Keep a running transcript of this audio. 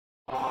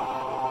Happy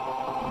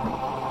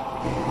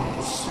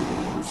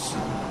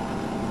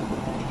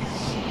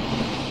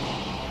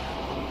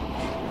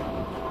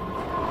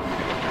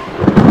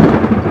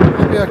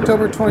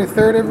October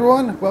 23rd,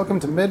 everyone.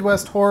 Welcome to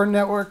Midwest Horror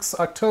Network's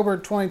October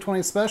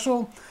 2020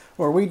 special,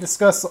 where we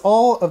discuss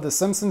all of the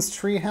Simpsons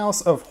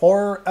Treehouse of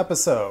Horror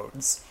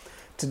episodes.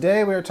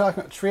 Today we are talking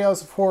about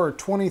Treehouse of Horror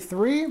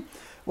 23,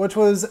 which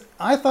was,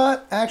 I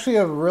thought, actually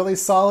a really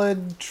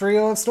solid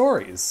trio of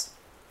stories.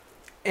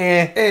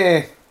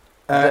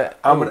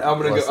 I'm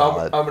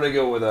gonna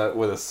go with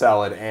a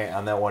solid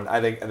on that one.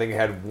 I think it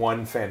had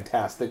one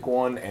fantastic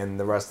one, and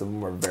the rest of them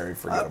were very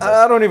forgettable.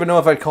 I don't even know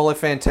if I'd call it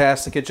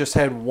fantastic. It just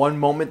had one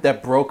moment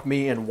that broke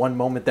me and one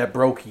moment that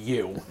broke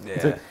you.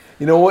 Yeah.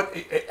 You know what?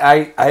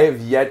 I have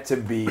yet to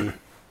be.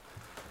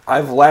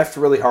 I've laughed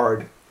really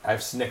hard.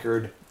 I've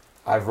snickered.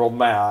 I've rolled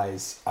my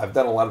eyes. I've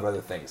done a lot of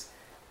other things.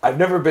 I've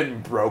never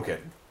been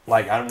broken.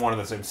 Like, I'm one of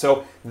those things.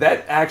 So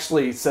that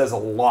actually says a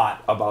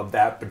lot about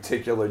that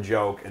particular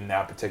joke in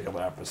that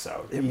particular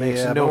episode. It makes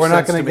Yeah, no but we're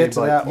not sense going to get to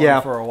but that yeah.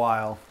 one for a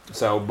while.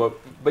 So,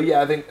 but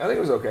yeah, I think it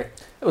was okay.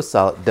 It was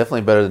solid.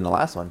 Definitely better than the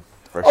last one,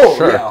 for Oh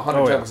sure. yeah,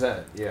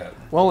 110%. Yeah.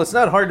 Well, it's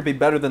not hard to be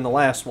better than the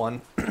last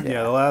one.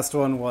 Yeah, the last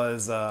one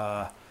was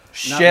not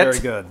Shit. very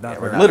good. Not Yeah,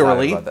 very we're not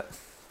Literally. talking about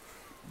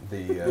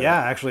that.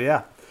 Yeah, actually,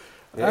 yeah.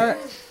 Yeah. All right.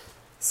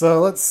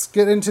 So let's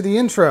get into the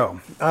intro.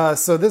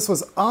 So this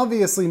was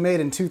obviously made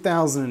in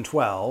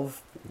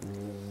 2012.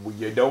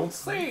 You don't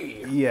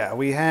see. Yeah,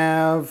 we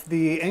have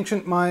the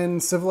ancient Mayan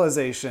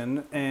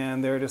civilization,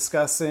 and they're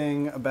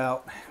discussing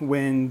about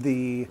when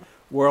the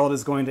world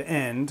is going to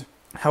end.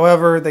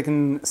 However, they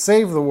can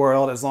save the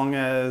world as long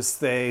as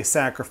they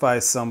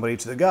sacrifice somebody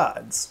to the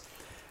gods.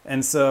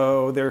 And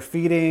so they're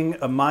feeding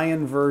a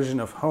Mayan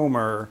version of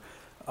Homer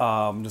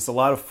just a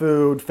lot of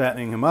food,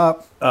 fattening him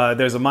up.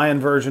 There's a Mayan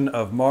version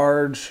of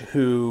Marge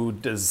who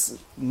does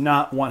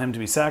not want him to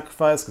be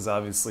sacrificed because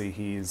obviously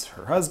he's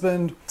her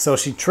husband. So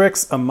she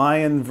tricks a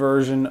Mayan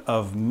version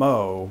of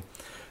Mo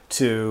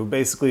to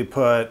basically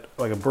put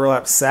like a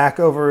burlap sack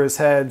over his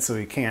head so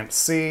he can't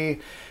see.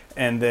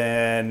 And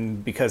then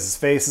because his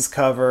face is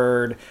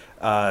covered,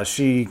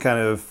 she kind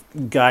of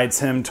guides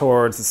him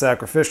towards the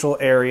sacrificial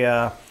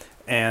area,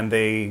 and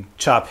they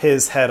chop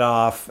his head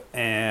off,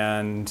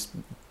 and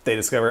they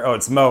discover, oh,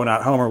 it's Mo,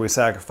 not Homer. We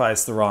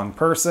sacrificed the wrong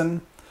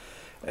person.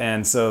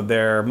 And so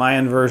their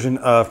Mayan version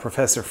of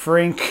Professor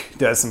Frink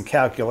does some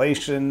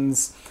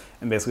calculations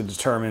and basically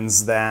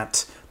determines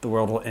that the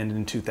world will end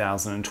in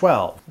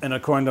 2012. And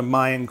according to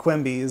Mayan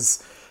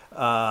Quimby's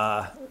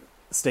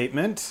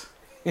statement...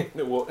 It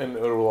will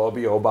all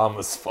be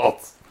Obama's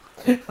fault.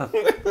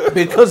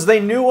 Because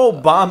they knew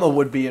Obama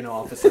would be in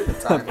office at the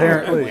time.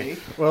 Apparently.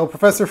 Well,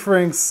 Professor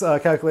Frink's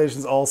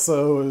calculations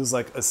also is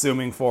like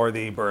assuming for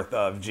the birth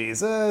of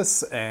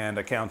Jesus and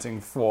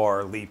accounting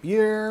for leap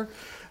year.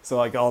 So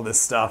like all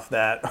this stuff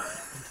that,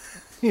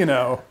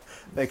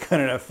 they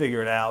couldn't have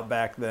figured out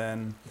back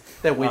then.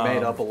 That we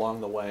made up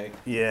along the way.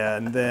 Yeah,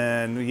 and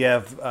then you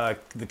have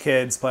the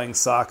kids playing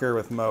soccer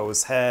with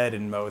Mo's head,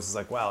 and Mo's is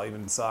like, wow,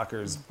 even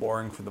soccer is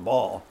boring for the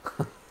ball.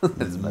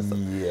 It's messed up.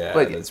 Yeah,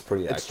 But that's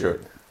pretty it's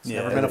accurate. true. It's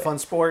Yeah. never been a fun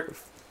sport.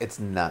 It's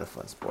not a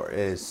fun sport. It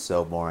is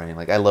so boring.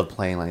 Like, I love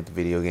playing like the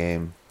video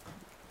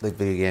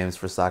games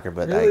for soccer,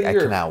 but Really? I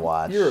cannot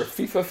watch. You're a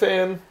FIFA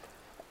fan?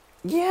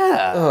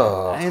 Yeah,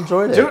 Oh. I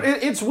enjoyed it. Dude,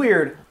 it's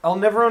weird. I'll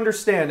never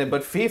understand it,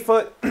 but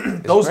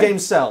FIFA, those great.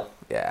 games sell.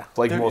 Yeah,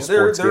 Like There, most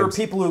there, sports there are games.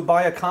 people who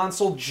buy a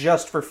console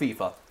just for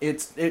FIFA.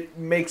 It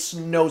makes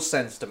no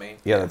sense to me.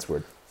 Yeah, that's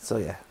weird. so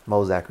yeah,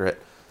 Mo's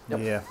accurate. Yep.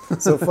 Yeah.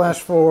 So flash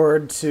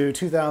forward to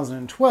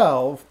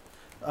 2012.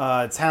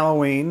 It's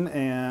Halloween,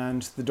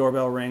 and the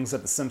doorbell rings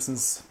at the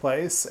Simpsons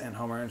place, and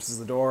Homer enters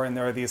the door, and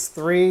there are these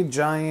three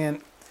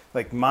giant,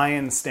 like,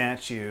 Mayan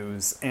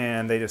statues,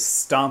 and they just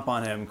stomp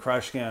on him,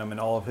 crushing him, and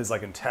all of his,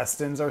 like,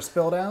 intestines are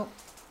spilled out.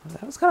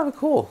 That was kind of a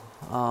cool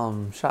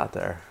shot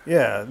there.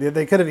 Yeah,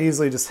 they could have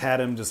easily just had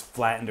him just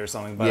flattened or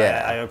something, but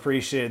Yeah. I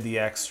appreciated the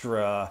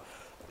extra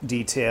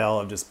detail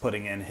of just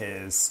putting in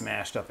his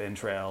smashed up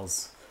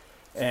entrails.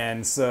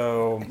 And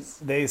so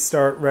they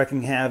start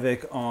wreaking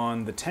havoc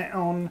on the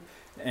town,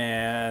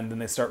 and then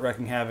they start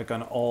wreaking havoc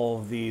on all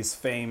of these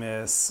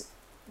famous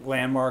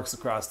landmarks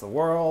across the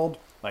world.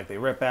 Like, they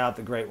rip out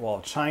the Great Wall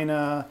of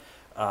China,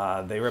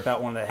 they rip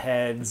out one of the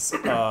heads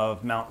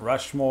of Mount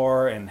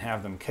Rushmore and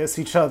have them kiss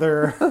each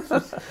other.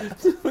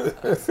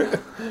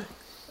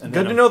 And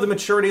Good then to know the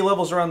maturity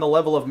levels are on the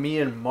level of me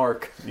and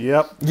Mark.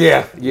 Yep.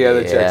 Yeah,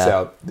 that checks Yeah.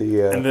 out.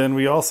 And then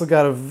we also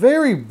got a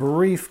very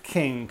brief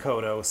King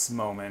Kodos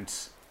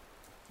moment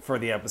for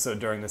the episode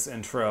during this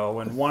intro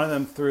when one of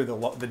them threw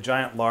the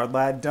giant lard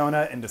lad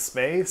donut into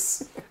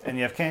space, and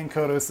you have King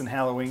Kodos in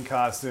Halloween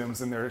costumes,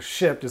 and their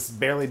ship just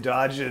barely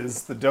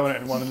dodges the donut,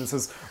 and one of them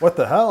says, "What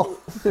the hell?"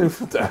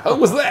 What the hell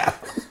was that?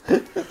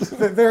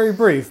 Very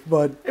brief,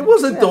 but It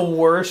wasn't the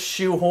worst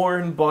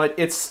shoehorn, but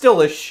it's still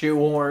a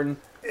shoehorn.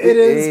 it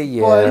is.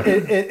 Yeah. But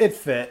it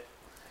fit.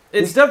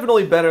 It's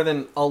definitely better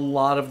than a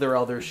lot of their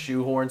other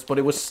shoehorns, but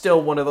it was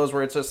still one of those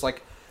where it's just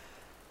like,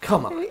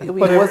 Come on.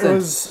 But it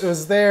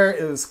was there.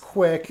 It was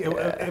quick.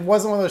 It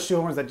wasn't one of those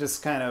shoehorns that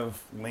just kind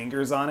of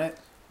lingers on it.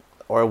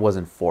 Or it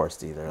wasn't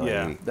forced either. Like,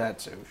 Yeah. That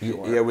too. Yeah,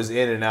 Sure. it was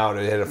in and out.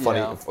 It had a funny,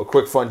 Yeah. a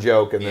quick fun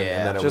joke, and then, Yeah.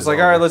 and then it Just was like,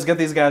 over. all right, let's get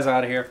these guys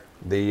out of here.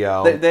 The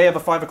They have a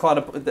 5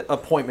 o'clock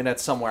appointment at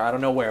somewhere. I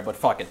don't know where, but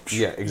fuck it.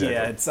 yeah, exactly.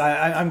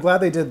 Yeah, I'm glad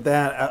they did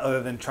that,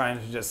 other than trying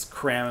to just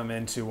cram them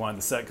into one of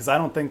the set, because I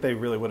don't think they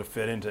really would have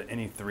fit into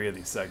any 3 of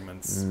these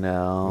segments.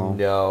 No.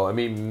 No, I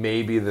mean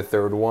maybe the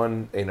third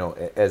one,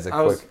 as a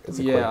quick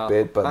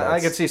bit, but I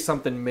could see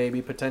something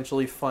maybe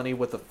potentially funny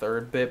with the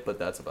third bit, but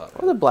that's about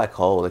Or it. the black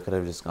hole. They could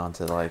have just gone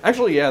to like.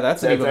 Actually, yeah,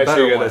 that's an That's even actually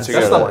better good, one. that's That's,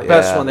 a good the one.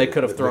 best Yeah. one they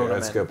could have thrown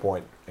That's a them in. good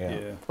point. Yeah.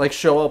 Like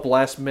show up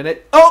last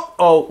minute.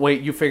 Oh,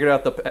 wait, you figured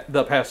out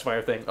the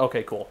pacifier thing.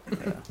 Okay, cool.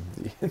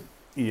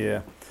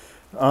 Yeah.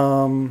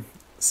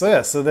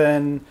 So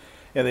then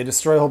they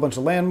destroy a whole bunch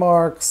of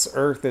landmarks.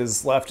 Earth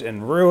is left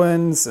in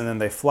ruins, and then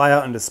they fly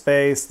out into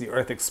space. The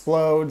Earth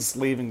explodes,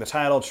 leaving the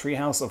title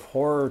Treehouse of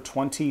Horror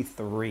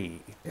 23.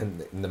 And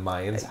the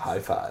Mayans high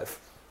five.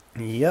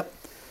 Yep.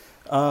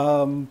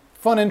 Fun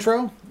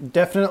intro.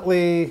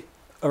 Definitely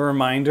a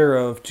reminder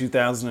of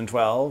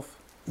 2012.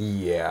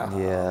 Yeah.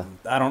 Yeah.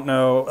 I don't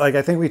know. Like,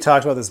 I think we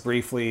talked about this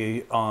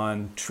briefly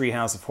on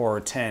Treehouse of Horror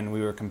 10.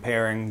 We were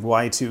comparing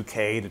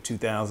Y2K to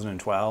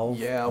 2012.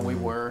 Yeah, we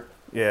were.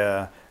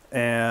 Yeah.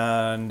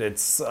 And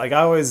it's like,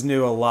 I always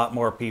knew a lot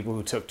more people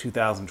who took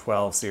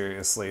 2012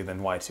 seriously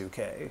than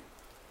Y2K.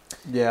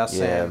 Yeah,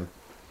 same.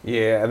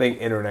 Yeah, I think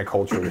internet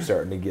culture was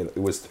starting to get it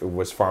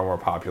was far more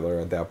popular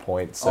at that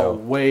point. So So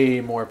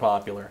way more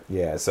popular.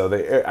 yeah, so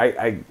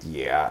I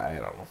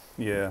don't know.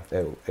 Yeah.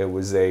 It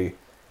was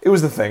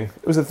the thing.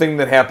 It was a thing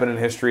that happened in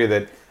history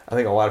that I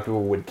think a lot of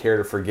people would care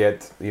to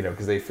forget,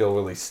 because they feel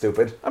really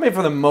stupid. I mean,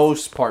 for the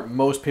most part,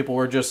 most people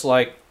were just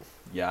like,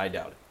 yeah, I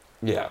doubt it.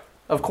 Yeah.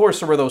 Of course,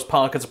 there were those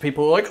pockets of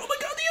people who were like, oh my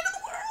god, the end of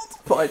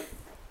the world. But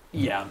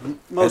yeah,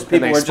 most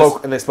people and were they spoke,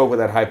 just and they spoke with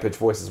that high pitched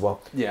voice as well.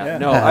 yeah. Yeah.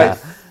 No, I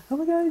Oh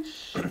my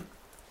gosh.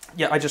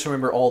 I just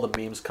remember all the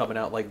memes coming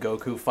out like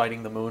Goku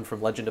fighting the moon from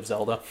Legend of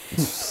Zelda.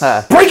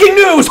 Breaking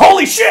news!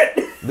 Holy shit!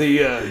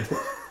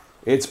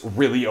 It's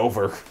really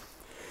over.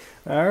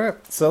 All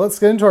right. So let's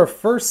get into our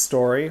first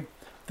story.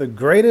 The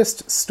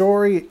greatest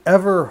story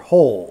ever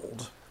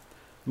hold.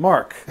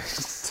 Mark,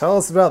 tell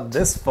us about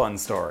this fun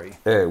story.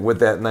 With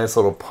that nice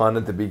little pun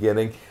at the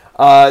beginning.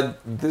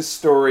 This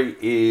story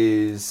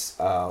is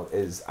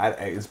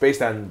it's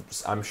based on,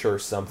 I'm sure,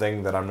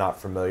 something that I'm not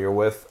familiar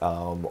with,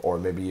 or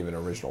maybe even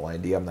an original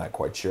idea. I'm not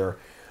quite sure.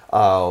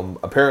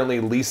 Apparently,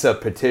 Lisa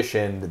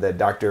petitioned that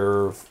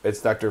Dr.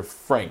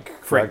 Frank.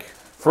 Frank.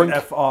 Frank.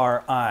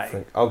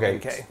 F-R-I. Okay.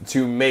 Okay.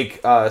 To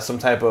make some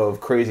type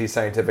of crazy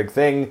scientific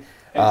thing.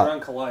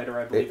 Hadron Collider,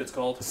 I believe it's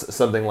called.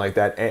 Something like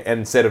that. And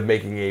instead of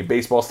making a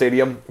baseball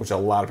stadium, which a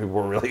lot of people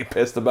were really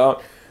pissed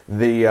about,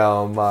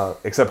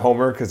 except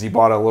Homer, because he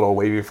bought a little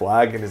wavy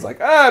flag and he's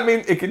like, I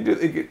mean, it could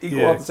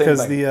equal out the same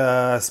because thing.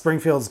 the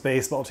Springfield's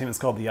baseball team is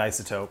called the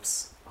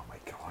Isotopes. Oh my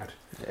god,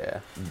 Yeah.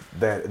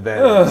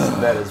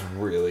 that is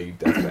really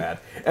that's bad.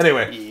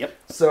 Anyway, Yep.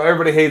 so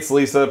everybody hates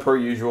Lisa per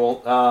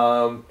usual,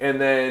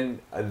 and then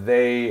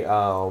they,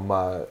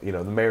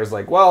 the mayor's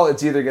like, well,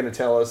 it's either going to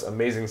tell us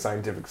amazing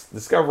scientific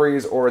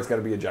discoveries or it's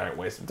going to be a giant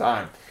waste of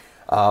time.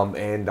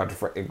 And Dr.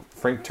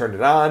 Frank turned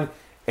it on.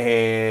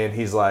 And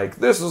he's like,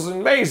 this is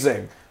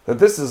amazing, that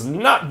this is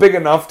not big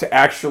enough to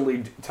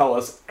actually tell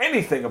us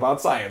anything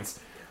about science.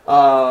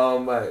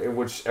 In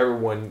which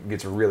everyone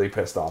gets really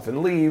pissed off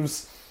and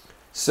leaves.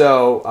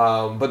 So,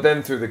 but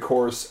then through the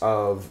course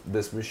of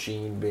this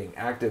machine being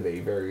active, a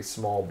very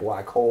small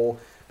black hole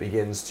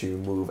begins to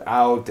move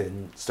out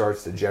and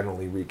starts to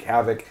generally wreak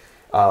havoc.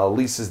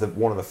 Lisa's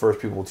one of the first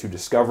people to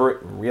discover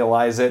it and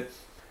realize it.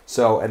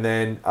 So, and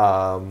then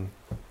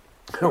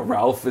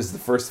Ralph is the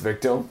first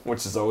victim,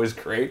 which is always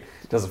great.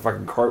 Does a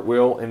fucking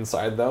cartwheel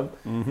inside them,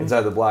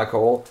 inside the black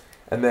hole,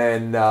 and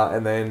then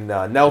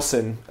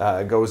Nelson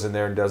goes in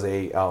there and does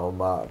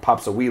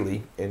pops a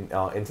wheelie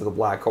into the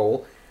black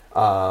hole,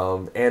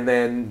 and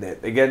then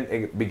again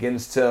it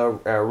begins to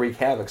wreak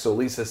havoc. So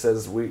Lisa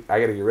says, "I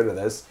got to get rid of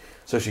this."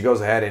 So she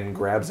goes ahead and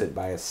grabs it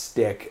by a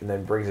stick and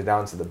then brings it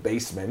down to the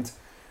basement.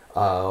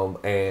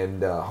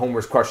 And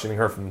Homer's questioning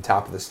her from the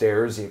top of the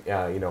stairs.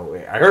 I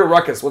heard a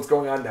ruckus. What's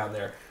going on down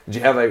there? Did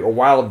you have a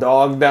wild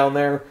dog down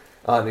there?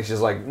 And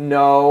she's like,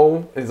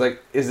 no. And he's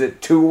like, is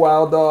it 2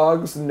 wild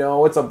dogs?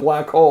 No, it's a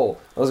black hole.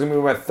 That was going to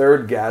be my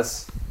third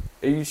guess.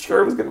 Are you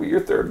sure it was going to be your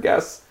third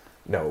guess?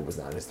 No, it was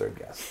not his third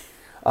guess.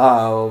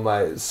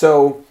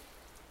 So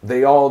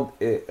they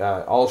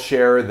all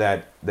share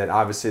that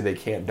obviously they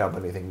can't dump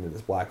anything into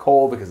this black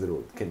hole because it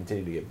will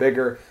continue to get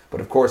bigger. But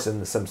of course, in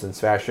the Simpsons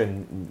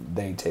fashion,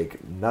 they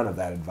take none of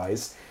that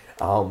advice.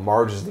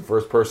 Marge is the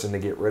first person to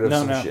get rid of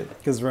some shit.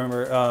 Because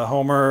remember,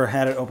 Homer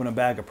had it open a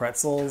bag of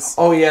pretzels.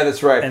 Oh yeah,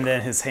 that's right. And then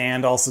his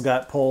hand also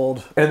got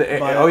pulled. They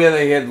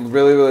had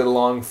really, really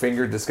long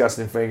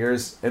disgusting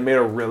fingers, and made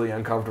a really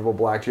uncomfortable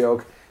black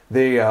joke. Are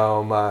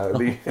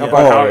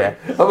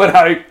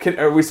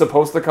we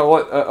supposed to call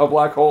it a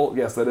black hole?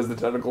 Yes, that is the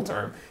technical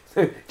term.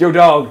 yo,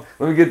 dog,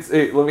 let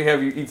me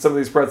have you eat some of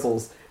these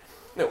pretzels.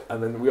 No,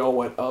 and then we all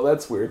went, oh,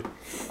 that's weird.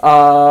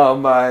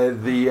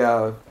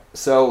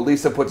 So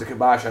Lisa puts a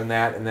kibosh on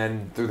that, and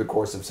then through the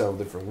course of several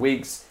different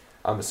weeks,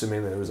 I'm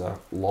assuming that it was a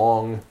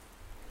long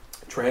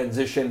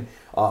transition.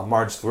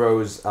 Marge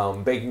throws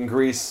bacon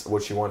grease,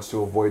 which she wants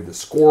to avoid the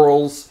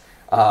squirrels.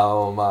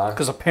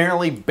 Because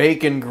apparently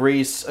bacon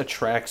grease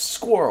attracts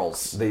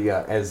squirrels.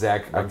 As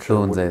Zach, I'm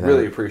sure, Raccoons, I would think.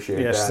 really appreciate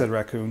Yeah, that. she said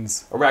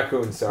raccoons.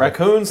 Raccoons, sorry.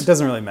 Raccoons? It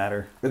doesn't really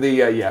matter. I Either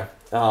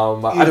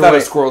thought it way.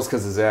 was squirrels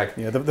because of Zach.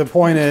 Yeah, the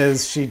point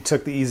is she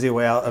took the easy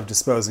way out of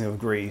disposing of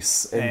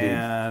grease, Indeed.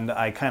 and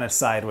I kind of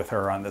side with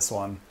her on this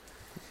one.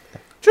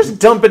 Just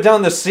dump it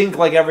down the sink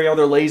like every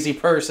other lazy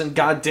person.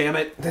 God damn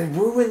it! That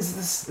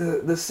ruins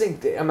the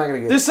sink. I'm not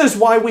gonna get. This is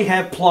why we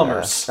have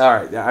plumbers. All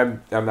right,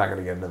 I'm not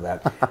gonna get into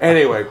that.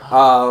 Anyway,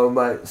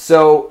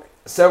 so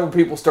several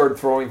people started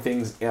throwing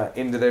things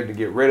into there to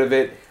get rid of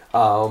it.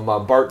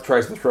 Bart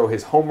tries to throw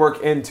his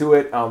homework into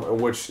it, in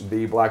which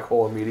the black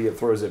hole immediately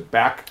throws it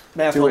back.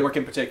 Math to homework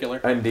in particular.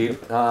 Indeed.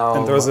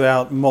 And throws it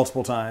out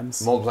multiple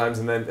times. multiple times,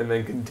 and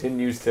then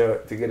continues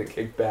to get it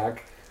kicked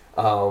back.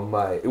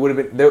 It would have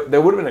been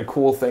there would have been a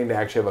cool thing to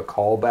actually have a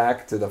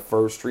callback to the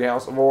first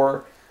Treehouse of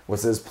Horror,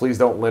 which says "Please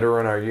don't litter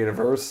in our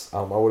universe."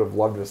 I would have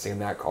loved to have seen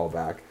that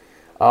callback,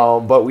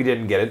 but we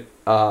didn't get it.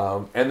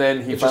 And then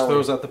he It just finally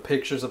throws out the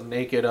pictures of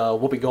naked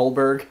Whoopi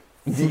Goldberg.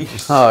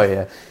 Oh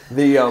yeah.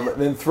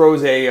 then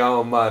throws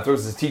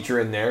his teacher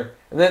in there,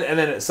 and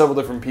then several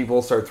different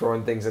people start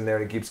throwing things in there,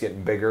 and it keeps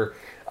getting bigger.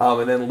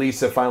 And then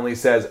Lisa finally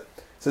says,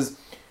 "Has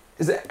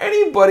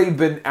anybody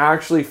been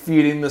actually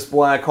feeding this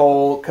black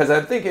hole? Because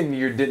I'm thinking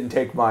you didn't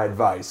take my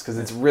advice, because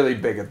it's really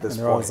big at this And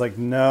they're point." always like,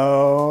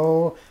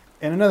 no.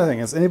 And another thing,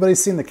 has anybody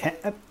seen the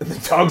cat?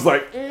 The dog's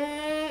like,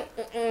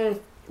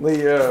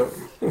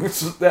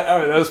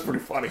 that was pretty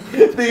funny.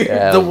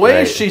 Yeah, The was way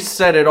great. she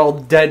said it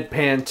all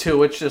deadpan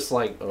too, it's just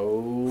like,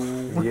 oh.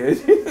 Yeah.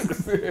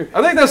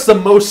 I think that's the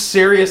most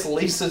serious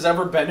Lisa's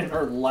ever been in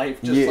her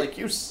life. Just Yeah. like,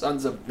 you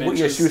sons of bitches. Well,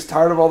 yeah, she was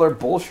tired of all their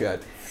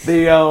bullshit.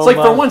 It's like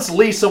for once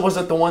Lisa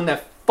wasn't the one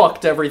that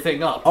fucked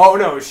everything up. Oh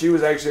no, she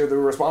was actually the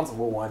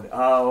responsible one.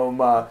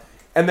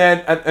 And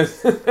then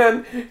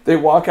they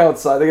walk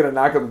outside. They get a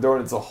knock on the door,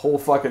 and it's a whole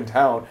fucking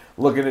town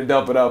looking to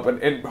dump it up.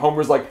 And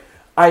Homer's like,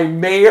 "I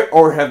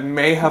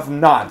may have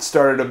not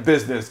started a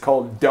business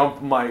called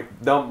dump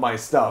my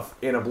stuff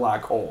in a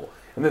black hole."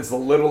 And it's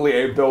literally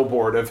a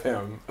billboard of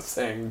him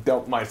saying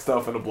 "dump my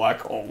stuff in a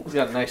black hole." He's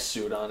got a nice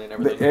suit on and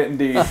everything.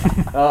 Indeed.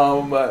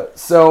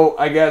 So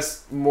I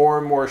guess more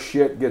and more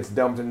shit gets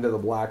dumped into the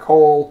black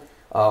hole.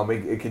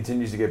 It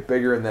continues to get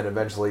bigger, and then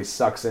eventually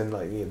sucks in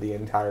the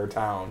entire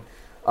town.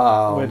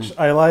 Which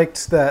I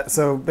liked that.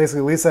 So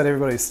basically, Lisa had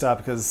everybody stop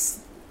because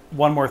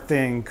one more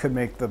thing could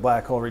make the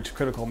black hole reach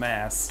critical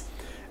mass.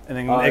 And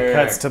then it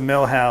cuts to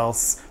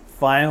Milhouse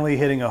finally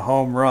hitting a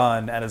home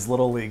run at his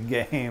Little League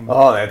game.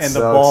 Oh, that And sucks. the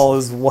ball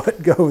is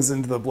what goes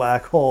into the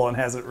black hole and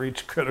hasn't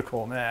reached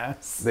critical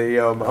mass.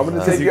 I'm going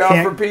to take you you out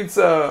can't- for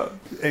pizza.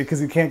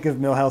 Because you can't give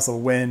Milhouse a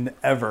win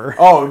ever.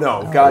 Oh,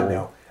 no. God,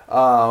 no.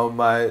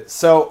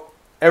 So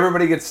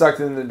everybody gets sucked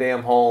into the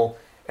damn hole,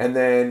 and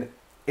then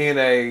in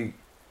a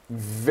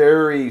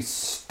very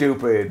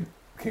stupid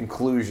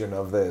conclusion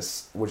of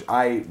this, which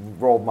I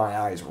rolled my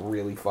eyes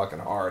really fucking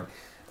hard,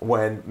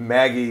 when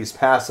Maggie's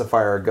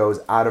pacifier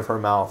goes out of her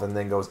mouth and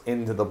then goes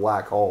into the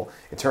black hole,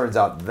 it turns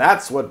out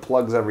that's what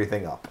plugs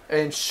everything up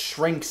And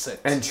shrinks it.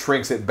 and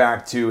shrinks it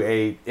back to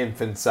a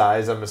infant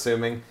size, I'm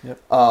assuming. Yep.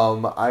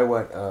 I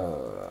went,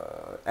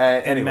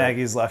 And anyway.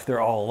 Maggie's left there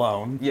all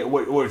alone. Yeah,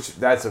 which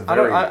that's a I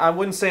very... don't. I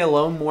wouldn't say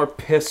alone. More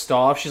pissed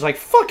off. She's like,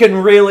 "Fucking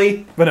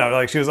really?" But no,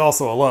 like she was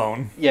also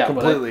alone. Yeah,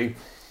 completely.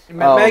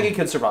 But Maggie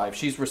could survive.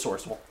 She's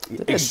resourceful.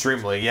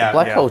 Extremely, yeah.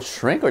 Black yeah. hole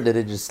shrink, or did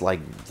it just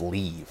like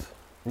leave?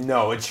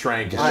 No, it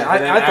shrank. And then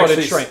I thought it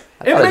actually- shrank.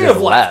 I It thought may just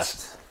have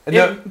left. And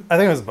Yeah. no, I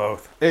think it was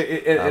both.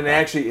 and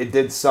actually, it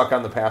did suck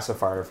on the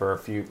pacifier for a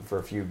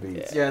few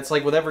beats. Yeah, it's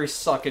like with every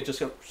suck, it just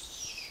goes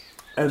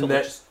And until it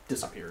that, just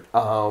disappeared.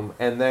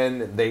 and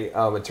then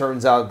it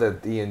turns out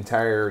that the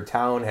entire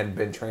town had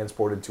been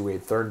transported to a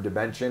third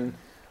dimension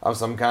of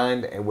some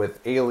kind, and with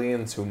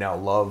aliens who now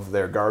love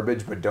their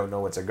garbage but don't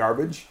know it's a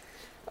garbage.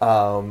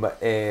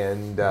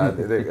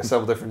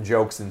 Several different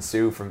jokes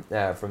ensue from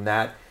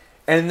that,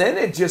 and then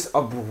it just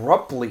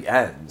abruptly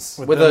ends.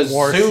 With them a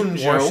Zune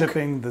joke.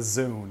 Worshipping the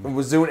Zune. It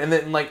was doing, and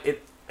then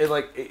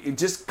it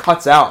just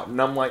cuts out,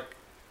 and I'm like,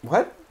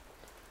 what?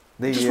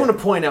 I just want to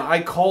point out, I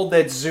called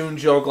that Zune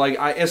joke,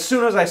 as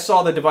soon as I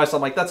saw the device,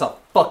 I'm like, that's a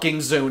fucking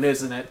Zune,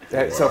 isn't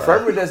it? So for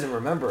everyone who doesn't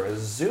remember, a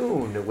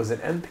Zune was an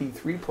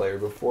MP3 player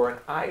before an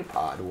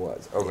iPod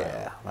was around.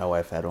 Yeah, my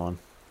wife had one.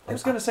 I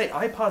was going to say,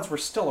 iPods were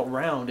still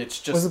around, it's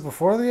just... Was it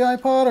before the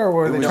iPod, or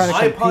were they was- trying to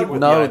iPod compete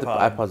with No, the the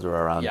iPod? iPods were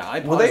around. Yeah,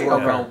 iPods Well, they- were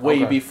okay, around way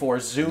okay. before.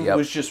 Zune Yep.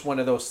 was just one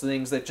of those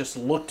things that just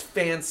looked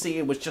fancy.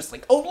 It was just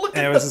like, oh, look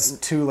And at it was this.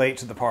 just too late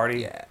to the party.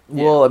 Yeah.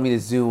 Well, I mean, the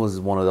Zoom was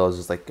one of those,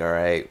 just like, all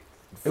right,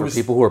 for was-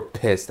 people who were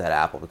pissed at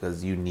Apple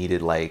because you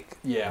needed like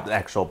Yeah. the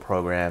actual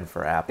program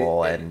for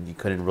Apple, and you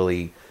couldn't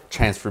really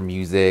transfer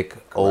music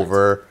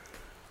over.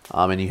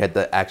 And you had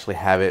to actually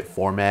have it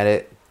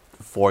formatted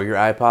for your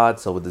iPod.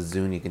 So with the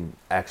Zune, you can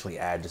actually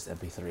add just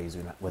MP3s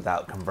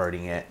without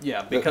converting it.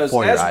 Yeah, because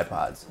for your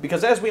iPods.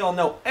 Because as we all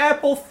know,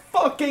 Apple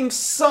fucking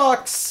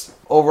sucks.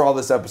 Overall,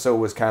 this episode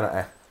was kind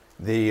of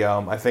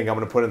I think I'm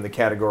going to put it in the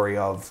category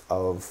of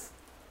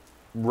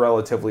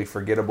relatively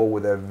forgettable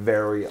with a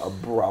very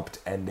abrupt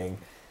ending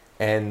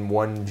and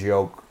one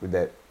joke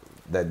that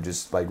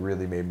just like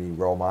really made me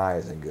roll my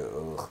eyes and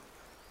go, ugh.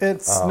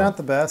 It's not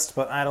the best,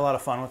 but I had a lot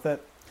of fun with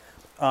it.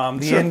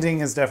 The ending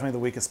is definitely the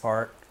weakest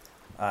part.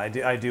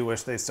 I do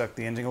wish they stuck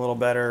the ending a little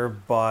better,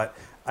 but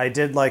I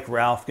did like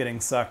Ralph getting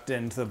sucked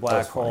into the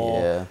black hole.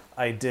 Yeah.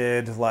 I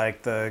did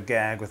like the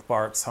gag with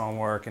Bart's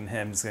homework and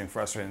him just getting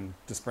frustrated and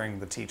just bringing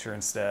the teacher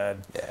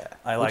instead. Yeah.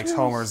 I liked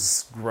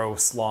Homer's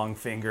gross long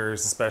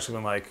fingers, especially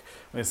when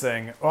he's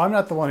saying, "Oh, I'm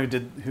not the one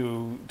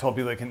who told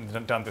people they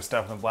can dump their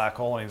stuff in the black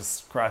hole," and he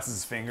just crosses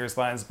his fingers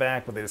behind his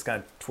back, but they just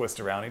kind of twist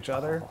around each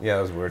other. Yeah,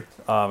 that was weird.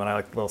 And I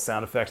liked the little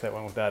sound effect that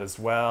went with that as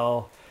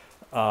well.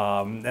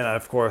 And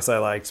of course, I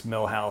liked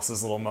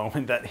Milhouse's little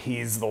moment that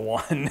he's the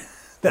one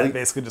that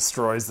basically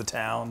destroys the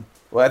town.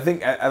 Well, I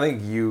think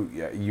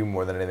you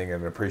more than anything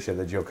have appreciated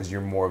the joke because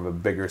you're more of a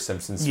bigger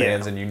Simpsons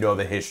fans and you know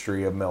the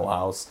history of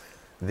Milhouse,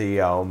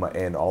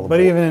 and all the. But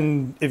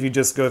even if you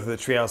just go through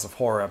the Treehouse of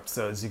Horror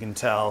episodes, you can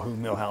tell who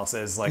Milhouse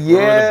is. Like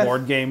remember the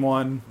board game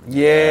one.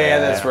 Yeah,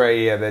 that's right.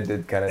 Yeah, that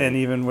did kind of. And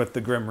even with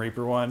the Grim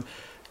Reaper one.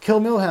 Kill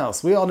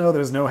Milhouse. We all know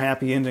there's no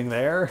happy ending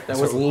there. That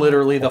was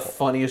literally the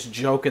funniest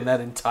joke in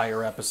that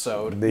entire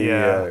episode.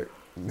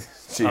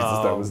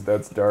 Jesus,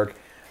 that's dark.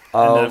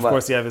 And then, of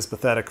course, you have his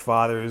pathetic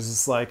father who's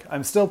just like,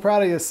 "I'm still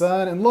proud of you,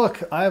 son. And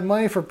look, I have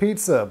money for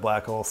pizza."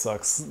 Black hole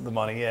sucks the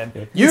money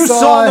in. You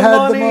saw I the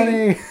had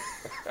money!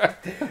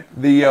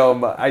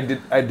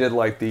 I did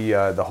like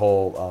the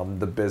whole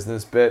the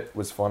business bit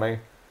was funny,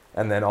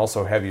 and then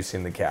also have you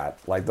seen the cat?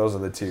 Like those are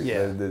the two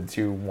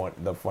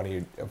the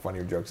funnier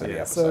jokes in the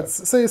episode.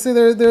 So you see,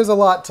 there's a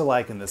lot to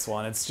like in this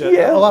one. It's just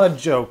a lot of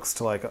jokes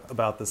to like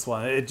about this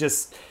one.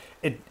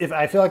 If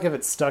I feel like if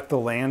it stuck the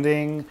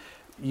landing,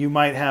 you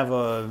might have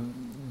a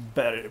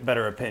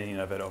better opinion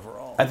of it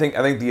overall. I think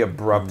the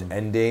abrupt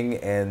ending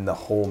and the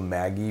whole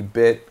Maggie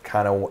bit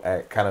kind of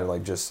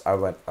like just I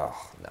went,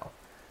 oh no,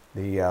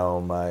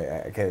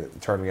 I kind of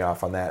turned me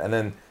off on that. And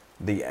then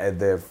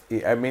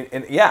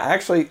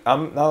actually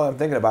now that I'm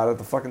thinking about it,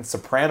 the fucking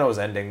Sopranos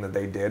ending that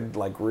they did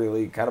like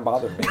really kind of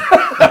bothered me.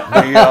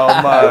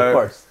 Of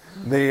course.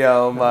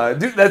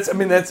 Dude,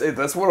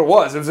 that's what it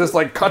was. It was just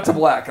like cut to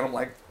black, and I'm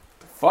like,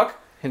 fuck.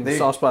 Hidden the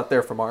soft spot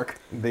there for Mark.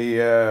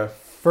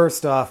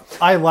 First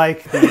off, I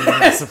like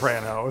the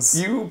Sopranos.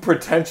 You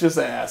pretentious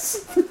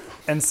ass.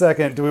 And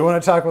second, do we want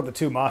to talk about the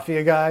two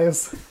mafia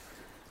guys?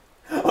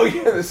 Oh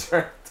yeah, that's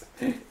right.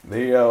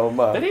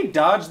 Did he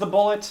dodge the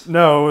bullet?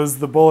 No, it was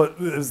the bullet.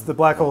 It was the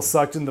black hole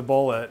sucked in the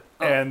bullet,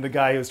 and the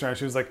guy who was trying to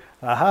shoot was like,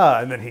 "Aha!"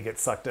 and then he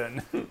gets sucked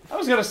in. I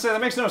was gonna say that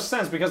makes no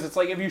sense because it's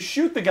like if you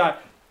shoot the guy,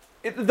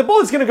 the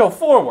bullet's gonna go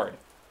forward.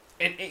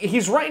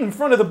 He's right in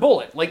front of the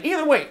bullet. Like,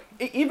 either way,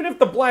 even if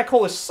the black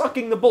hole is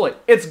sucking the bullet,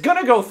 it's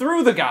gonna go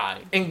through the guy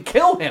and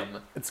kill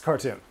him. It's a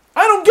cartoon.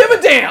 I don't give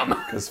a damn!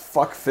 Because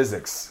fuck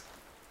physics.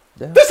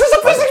 Yeah. This is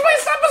a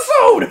physics-based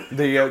episode!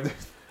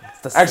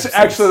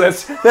 Actually,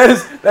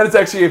 that is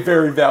actually a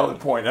very valid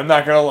point. I'm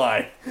not gonna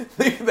lie.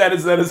 That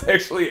is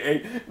actually a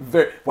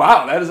very...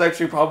 Wow, that is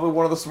actually probably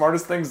one of the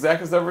smartest things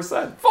Zach has ever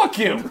said. Fuck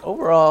you!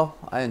 Overall,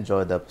 I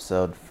enjoyed the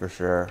episode for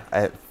sure.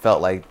 I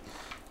felt like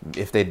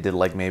if they did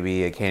like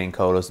maybe a Kane and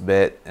Kodos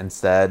bit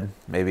instead,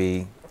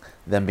 maybe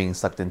them being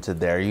sucked into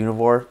their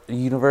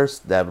universe,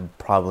 that would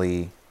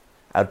probably,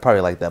 I'd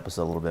probably like the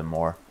episode a little bit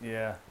more.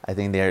 Yeah. I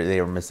think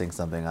they were missing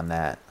something on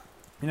that.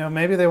 You know,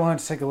 maybe they wanted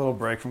to take a little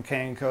break from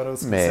Kane and Kodos,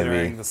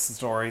 considering Maybe. the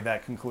story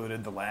that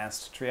concluded the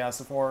last Treehouse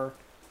of Horror,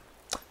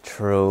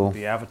 True.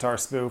 the Avatar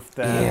spoof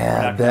that Yeah,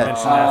 we're not going to that-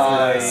 mention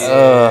after this.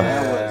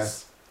 That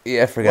was...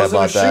 Yeah, I forgot Wasn't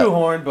about a that.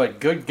 shoehorn, but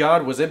good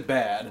God, was it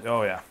bad.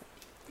 Oh, yeah.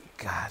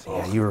 God,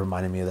 yeah, you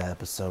reminded me of that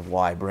episode.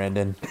 Why,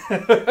 Brandon?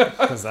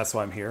 Because that's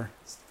why I'm here.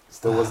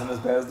 Still wasn't as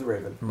bad as the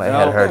Raven. My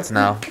head hurts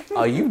now.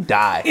 Oh, you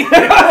die. You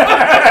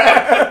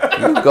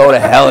go to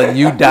hell and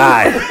you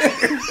die.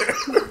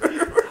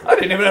 I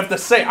didn't even have to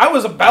say it. I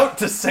was about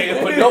to say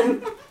it, but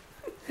no.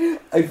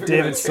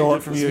 David stole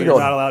it from you. You You're know-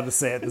 not allowed to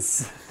say it.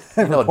 This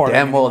You know recording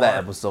damn well anymore. that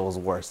episode was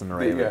worse than the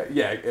Raven.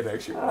 Yeah, it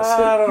actually was.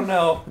 I don't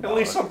know. At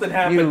least something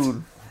happened.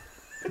 You,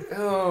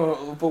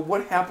 Oh, but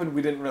what happened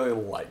we didn't really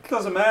like.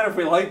 Doesn't matter if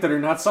we liked it or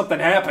not, something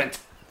happened.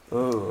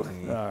 Oh. All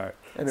right.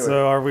 Anyway.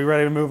 So are we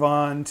ready to move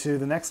on to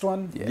the next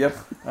one? Yeah. Yep.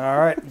 All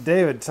right.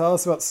 David, tell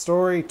us about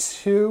story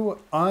 2,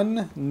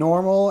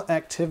 Unnormal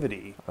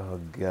Activity. oh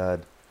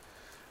God.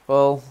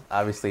 Well,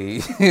 obviously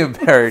a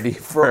parody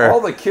For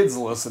all the kids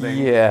listening,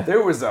 Yeah.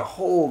 there was a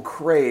whole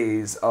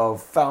craze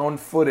of found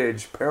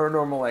footage,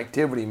 paranormal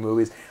activity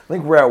movies. I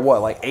think we're at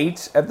what, like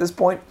 8 at this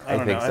point? I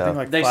don't think know. so. I think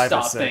like They 5 or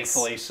stopped, 6.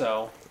 thankfully,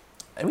 so.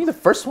 I mean, the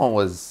first one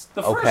was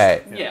The first,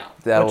 okay. yeah.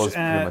 That Which, was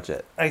pretty much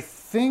it. I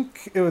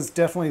think it was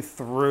definitely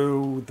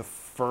through the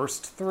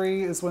first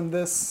 3 is when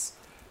this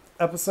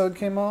episode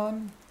came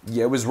on.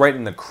 Yeah, it was right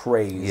in the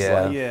craze.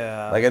 Yeah. Like,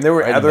 Yeah. like, and there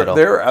were Right in the middle.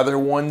 there were other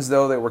ones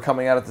though that were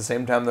coming out at the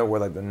same time that were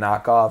like the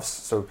knockoffs.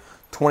 So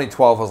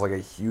 2012 was like a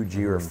huge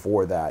year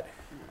for that.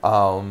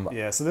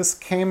 Yeah, so this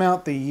came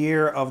out the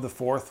year of the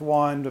fourth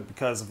one, but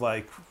because of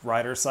like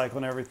writer's cycle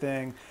and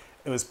everything,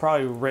 it was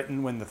probably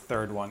written when the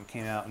third one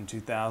came out in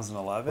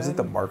 2011. Was it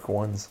the Mark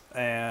ones?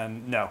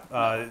 And no,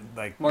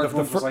 like Mark the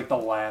was fir- like the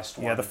last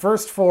one. yeah, the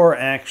first four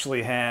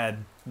actually had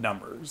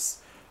numbers,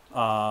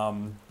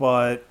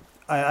 but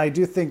I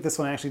do think this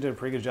one actually did a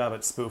pretty good job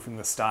at spoofing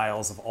the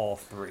styles of all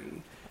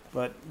three.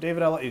 But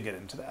David, I'll let you get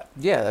into that.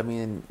 Yeah, I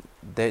mean,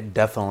 they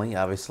definitely.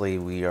 Obviously,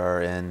 we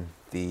are in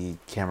the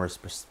camera's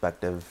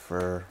perspective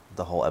for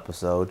the whole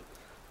episode.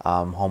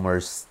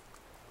 Homer's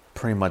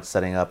pretty much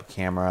setting up a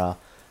camera,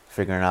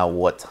 figuring out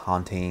what's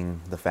haunting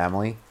the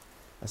family,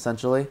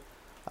 essentially.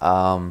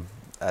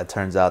 It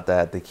turns out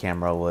that the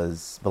camera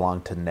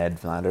belonged to Ned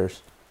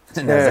Flanders.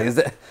 And Ned's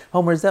like,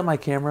 Homer, is that my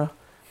camera?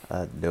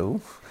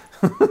 No.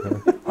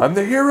 I'm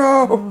the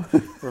hero.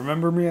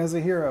 Remember me as a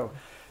hero.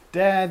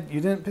 Dad, you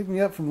didn't pick me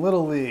up from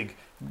Little League.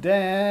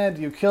 Dad,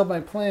 you killed my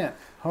plant.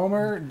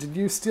 Homer, did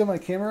you steal my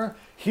camera?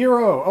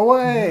 Hero,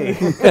 away!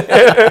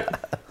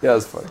 Yeah, it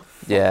was funny.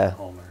 Yeah.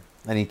 Homer.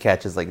 And he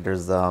catches, like,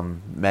 there's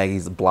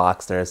Maggie's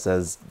blocks there.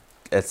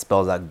 It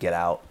spells out "get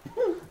out."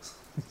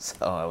 So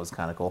that was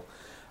kind of cool.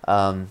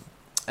 And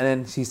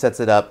then she sets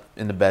it up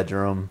in the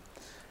bedroom,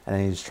 and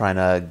then he's trying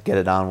to get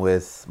it on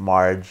with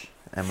Marge.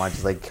 And Marge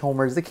is like,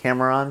 Homer, is the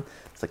camera on?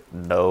 It's like,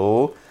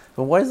 no.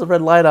 But why is the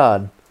red light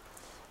on?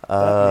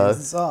 That means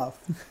it's off.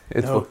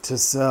 It's Note to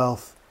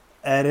self,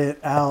 edit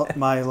out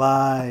my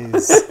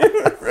lies.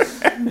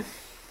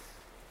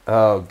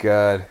 Oh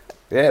God.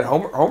 Yeah,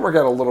 Homer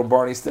got a little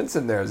Barney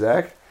Stinson there,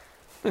 Zach.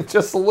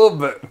 Just a little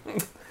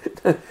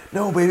bit.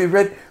 No, baby,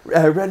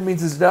 red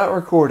means it's not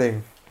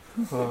recording.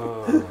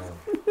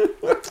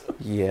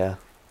 Yeah,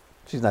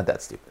 she's not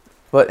that stupid.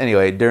 But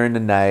anyway, during the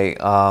night,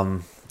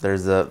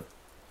 there's not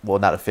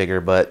a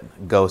figure,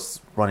 but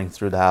ghost running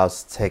through the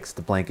house, takes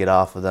the blanket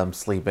off of them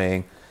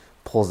sleeping,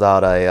 pulls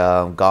out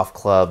a golf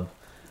club,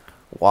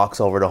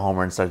 walks over to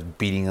Homer and starts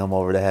beating him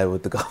over the head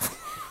with the golf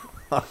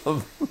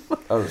club.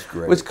 That was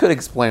great. Which could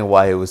explain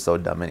why it was so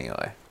dumb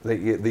anyway.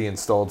 They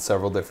installed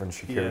several different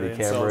security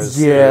cameras.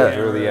 Yeah.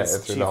 through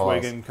the Chief halls.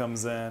 Wiggin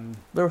comes in.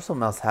 There was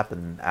something else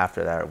happened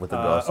after that with the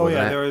ghost. Oh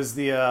wasn't yeah, it? there was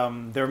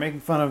the they were making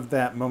fun of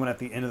that moment at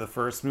the end of the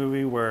first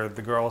movie where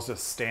the girl's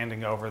just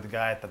standing over the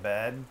guy at the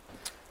bed,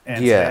 and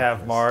so Yeah. they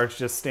have Marge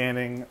just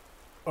standing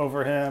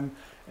over him,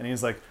 and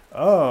he's like,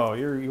 "Oh,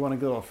 you want to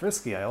get a little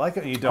frisky? I like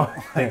it. And you don't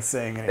like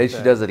saying anything." And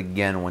she does it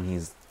again when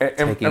he's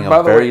taking and a by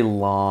the very way-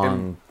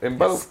 long. And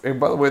by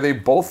the way, they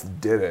both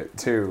did it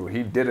too.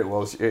 He did it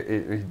while he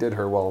did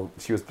her while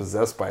she was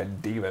possessed by a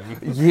demon.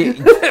 Yeah.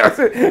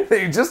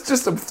 just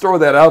to throw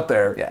that out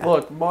there. Yeah.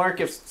 Look, Mark,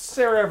 if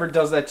Sarah ever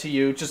does that to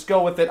you, just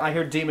go with it. I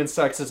hear demon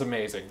sex is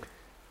amazing.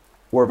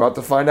 We're about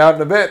to find out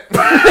in a bit.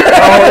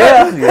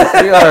 Oh yeah.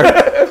 Yes, we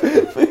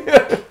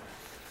are.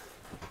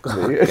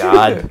 Oh,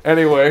 God.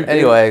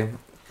 Anyway,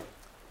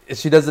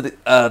 She does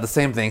it the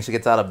same thing. She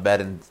gets out of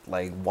bed and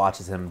like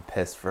watches him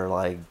piss for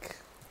like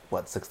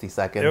 60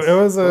 seconds. It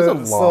was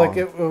long. so like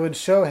it would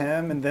show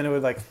him, and then it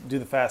would like do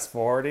the fast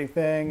forwarding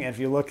thing. And if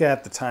you look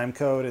at the time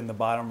code in the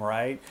bottom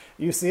right,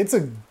 you see it's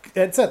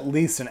at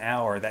least an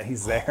hour that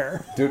he's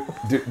there. dude,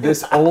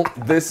 this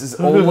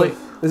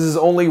is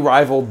only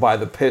rivaled by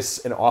the piss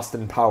in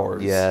Austin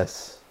Powers.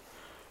 Yes.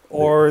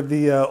 Or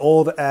the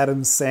old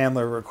Adam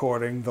Sandler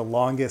recording, "The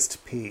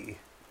Longest Pee."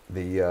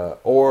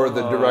 Or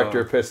the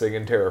director pissing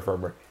in Terror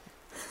Firmer.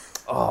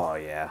 Oh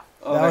yeah.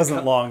 Oh, That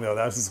wasn't long though.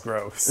 That was just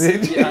gross.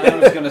 Yeah, I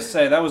was gonna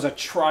say that was a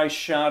try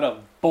shot of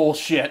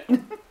bullshit.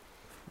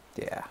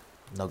 Yeah.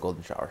 No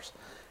golden showers.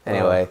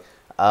 Anyway,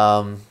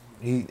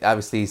 he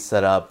obviously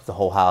set up the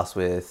whole house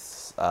with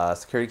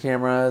security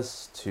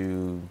cameras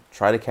to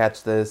try to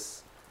catch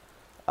this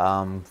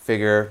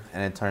figure,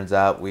 and it turns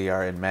out we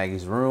are in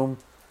Maggie's room.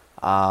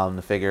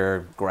 The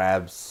figure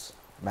grabs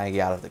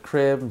Maggie out of the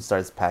crib and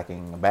starts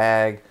packing a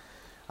bag.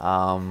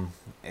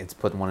 It's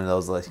putting one of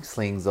those like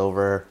slings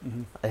over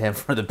him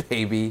for the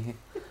baby.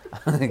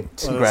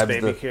 She grabs baby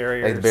the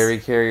carriers. the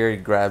baby carrier. He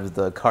grabs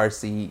the car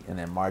seat, and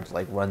then Marge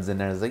like runs in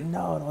there and is like,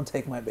 "No, don't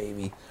take my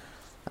baby."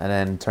 And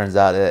then turns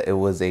out it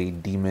was a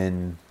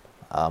demon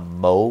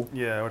Mo.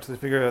 Yeah, which they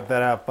figure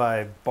that out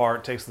by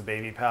Bart takes the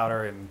baby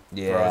powder and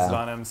throws it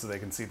on him so they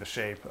can see the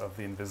shape of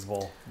the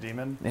invisible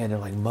demon. And they're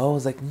like,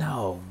 Mo's like,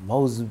 "No,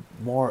 Mo's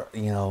more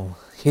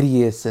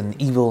hideous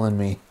and evil than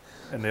me."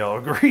 And they all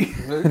agree.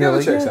 Yeah,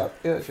 that checks out.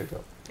 Yeah, that checks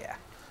out. Yeah.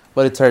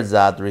 But it turns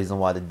out the reason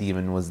why the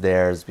demon was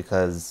there is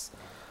because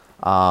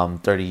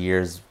 30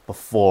 years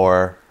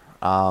before,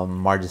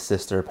 Marge's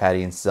sister,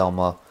 Patty and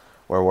Selma,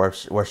 were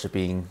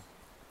worshipping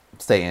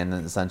Satan,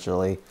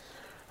 essentially,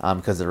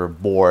 because they were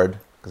bored,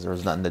 because there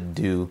was nothing to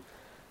do.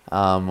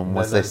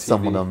 Once they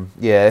summoned him,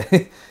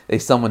 they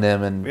summoned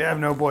him, and We have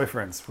no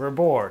boyfriends. We're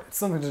bored. It's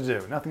something to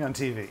do. Nothing on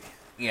TV.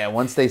 yeah,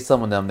 once they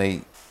summoned them,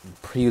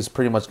 he was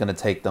pretty much going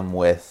to take them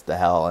with the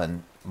hell,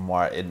 and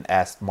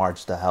asked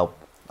Marge to help,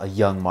 a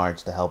young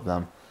Marge to help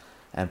them.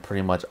 and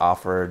pretty much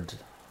offered.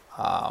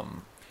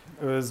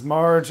 It was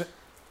Marge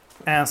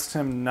asked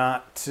him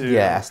not to.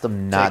 Asked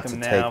him not to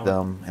now. take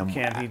them. And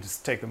Can't he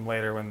just take them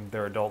later when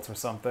they're adults or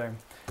something?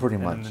 pretty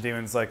And much. then the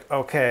demon's like,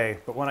 okay,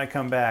 but when I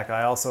come back,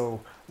 I also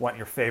want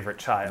your favorite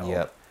child.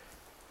 Yep.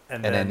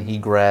 And And then he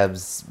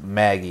grabs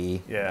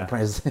Maggie. Yeah.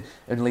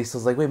 And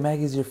Lisa's like, wait,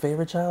 Maggie's your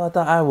favorite child? I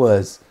thought I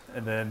was.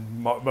 And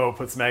then Mo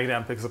puts Maggie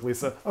down, picks up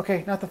Lisa.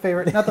 Okay, not the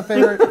favorite, not the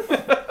favorite.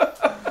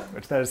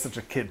 Which that is such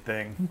a kid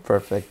thing.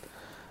 Perfect.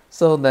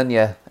 So then,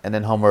 and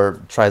then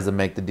Homer tries to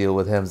make the deal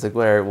with him. He's like,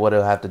 "Where? What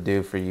do I have to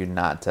do for you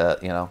not to,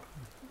 take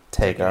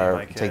Take any of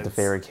my take the kids."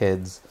 favorite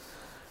kids?"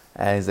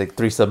 And he's like,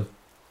 "Threesome."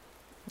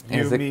 And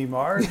You, he's like, me,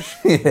 Marge.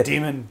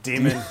 Demon,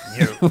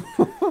 you.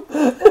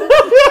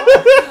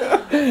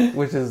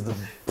 which is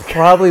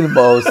probably the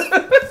most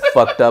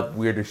fucked up,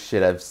 weirdest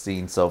shit I've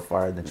seen so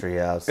far in the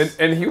treehouse.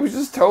 And he was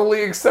just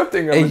totally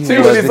accepting of And it he too.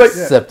 was And he's like,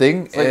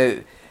 accepting. like-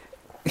 and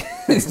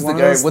It's he's one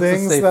like, of "All those right, what's the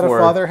things safe that a word?"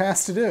 father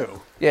has to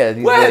do. Yeah, and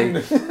he's when?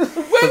 like,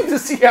 When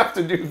does he have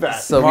to do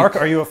that? so Mark,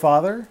 are you a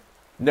father?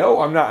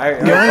 No, I'm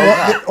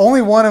not.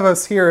 Only one of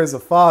us here is a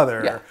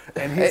father. Yeah.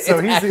 And It's he's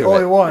accurate. the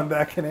only one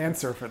that can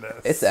answer for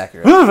this. it's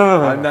accurate.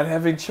 I'm not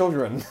having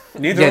children.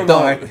 Neither am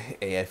I.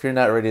 If you're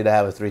not ready to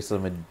have a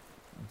threesome with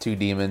 2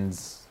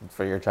 demons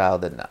for your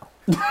child, then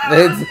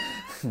no.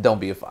 Don't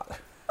be a father.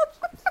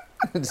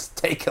 Just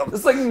take them.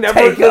 It's like never.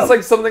 Take 'em. That's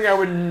like something I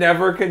would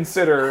never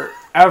consider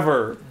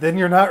ever. Then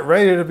you're not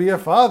ready to be a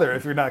father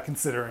if you're not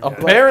considering it.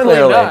 Apparently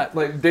Clearly. not.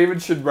 Like David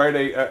should write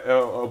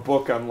a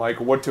book on like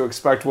what to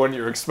expect when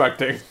you're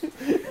expecting.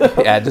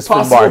 Yeah, just for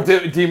Possible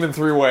Mark. demon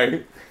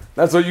 3-way.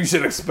 That's what you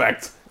should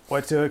expect.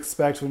 What to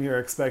expect when you're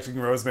expecting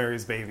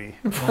Rosemary's Baby.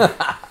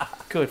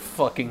 Good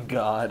fucking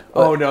God.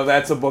 Oh no,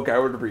 that's a book I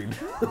would read.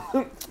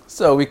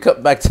 So we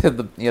cut back to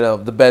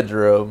the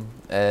bedroom,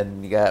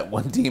 and you got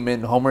one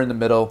demon, Homer in the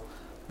middle,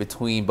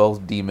 between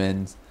both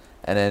demons,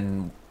 and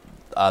then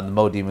the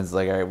Mo demon's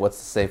like, all right, what's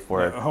the safe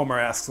word? Homer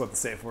asks what the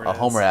safe word is.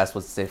 Homer asks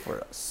what's the safe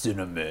word.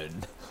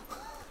 Cinnamon.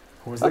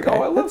 Homer's like, Okay.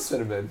 oh, I love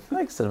cinnamon. I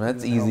like cinnamon.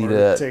 It's And easy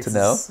Homer to takes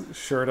know. his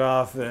shirt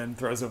off and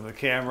throws it over the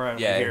camera, and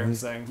Yeah, we hear him he's-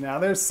 saying, "Now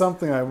there's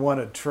something I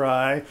want to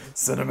try: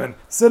 cinnamon,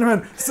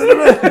 cinnamon,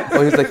 cinnamon."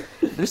 Oh, he's like,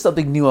 there's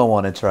something new I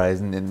want to try.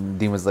 And then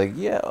demon's like,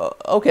 yeah,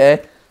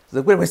 okay. He's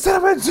like, wait a minute,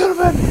 cinnamon.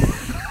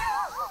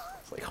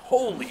 It's like,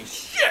 holy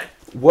shit.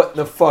 What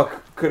the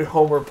fuck could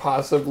Homer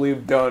possibly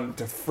have done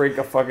to freak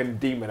a fucking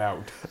demon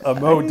out? A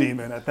Mo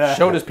demon at that.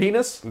 Showed his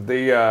penis?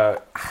 The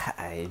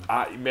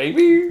I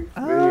maybe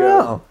don't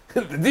know.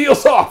 the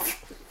deal's off.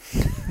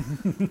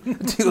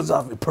 Deals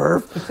off me,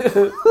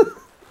 perv.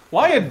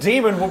 Why a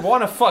demon would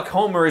want to fuck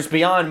Homer is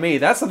beyond me.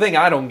 That's the thing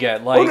I don't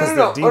get. Like,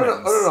 no.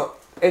 demons.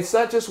 It's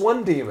not just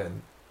one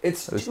demon.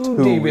 It's There's two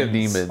two demons.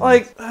 demons.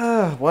 like,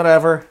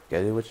 whatever.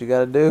 Gotta do what you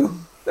gotta do.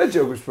 That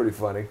joke was pretty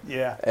funny.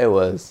 Yeah. It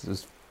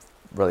was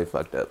really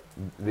fucked up.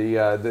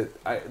 The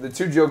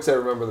two jokes I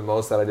remember the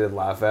most that I did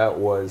laugh at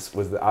was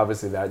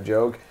obviously that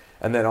joke,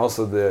 and then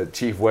also the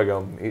Chief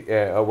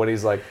Wiggum when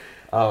he's like,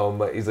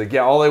 yeah,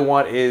 all they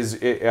want is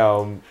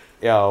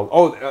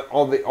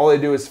all they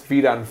do is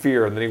feed on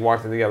fear, and then he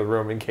walked into the other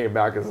room and came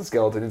back as a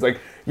skeleton. He's like,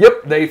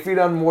 yep, they feed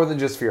on more than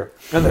just fear,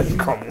 and then he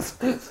crumbles.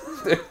 Fucking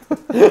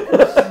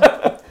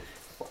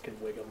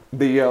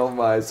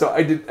Wiggum. So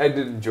I did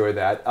enjoy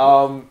that.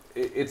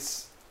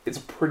 It's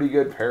a pretty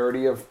good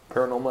parody of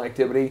Paranormal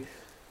Activity,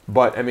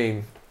 but I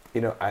mean,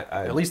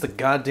 At least the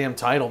goddamn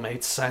title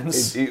made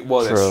sense. that's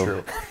True.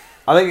 true.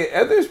 I think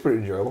it's pretty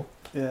enjoyable.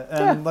 Yeah,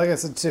 and like I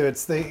said too,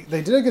 they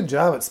did a good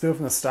job at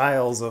spoofing the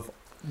styles of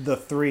the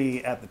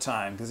 3 at the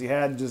time, because you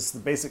had just the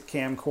basic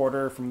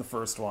camcorder from the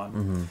first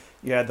one,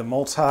 you had the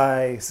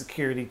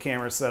multi-security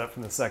camera setup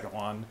from the second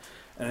one,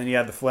 and then you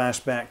had the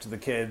flashback to the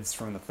kids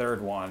from the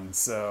third one.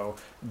 So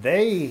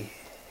they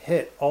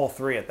hit all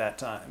 3 at that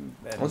time.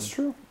 And That's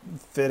true.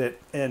 fit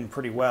it in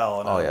pretty well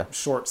in Oh, a yeah.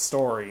 short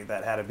story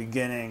that had a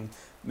beginning,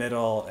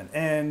 middle, and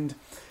end.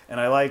 And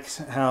I liked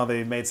how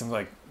they made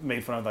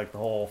fun of like the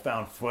whole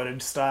found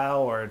footage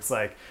style, where it's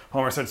like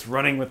Homer starts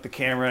running with the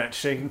camera and it's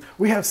shaking.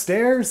 We have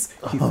stairs.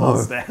 He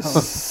falls down.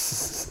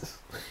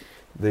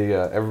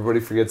 Everybody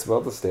forgets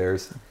about the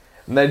stairs.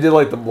 And they did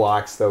like the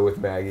blocks though with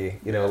Maggie,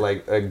 get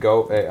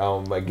out,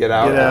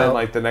 and then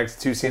like the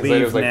next 2 scenes Leave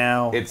later, it's like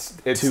now. it's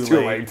Too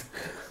too late.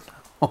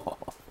 late.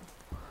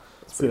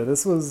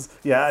 So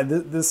yeah,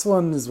 this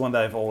one is one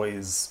that I've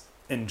always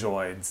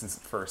enjoyed since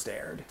it first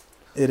aired.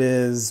 It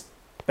is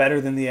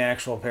better than the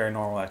actual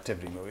Paranormal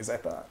Activity movies, I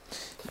thought.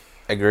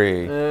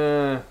 Agree.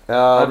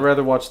 I'd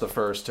rather watch the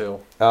first two.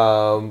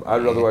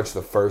 I'd rather watch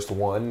the first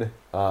one.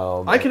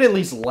 I can at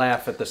least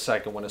laugh at the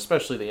second one,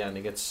 especially the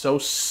ending. It's so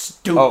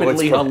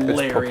stupidly It's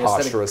hilarious.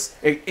 preposterous.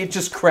 It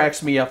just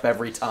cracks me up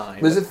every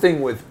time. There's a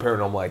thing with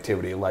Paranormal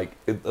Activity,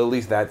 at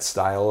least that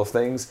style of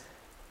things.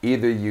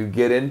 Either you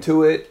get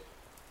into it,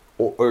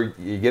 or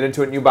you get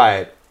into it and you buy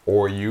it,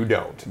 or you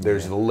don't.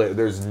 There's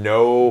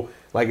no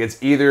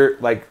it's either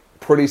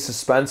pretty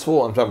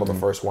suspenseful. I'm talking about the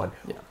first one,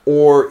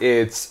 or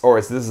it's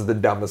this is the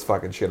dumbest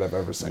fucking shit I've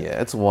ever seen.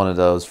 Yeah, it's one of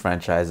those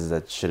franchises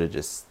that should have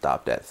just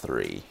stopped at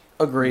 3.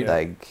 Agreed.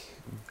 Like,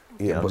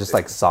 Yeah, but just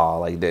like Saw.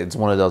 Like, it's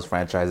one of those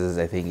franchises.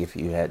 I think if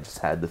you had just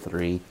had the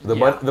three, the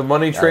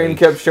money train Like-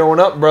 kept showing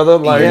up, brother.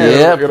 Like, Yeah, you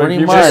gotta pretty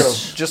keep much. taking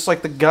 'em. Just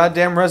like the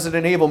goddamn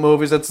Resident Evil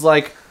movies, it's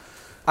like,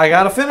 I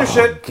gotta finish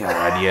it.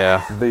 God,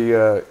 yeah.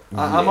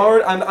 I'm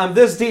already, I'm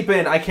this deep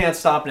in. I can't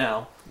stop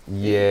now.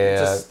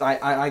 Yeah. Just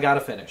I gotta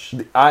finish.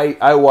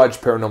 I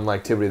watch Paranormal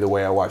Activity the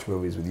way I watch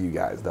movies with you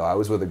guys, though. I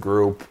was with a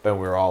group,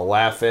 and we were all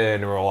laughing,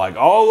 and we were all like,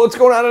 oh, what's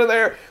going on in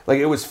there? Like,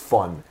 it was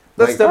fun.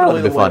 That's Like,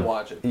 definitely the be way fun. to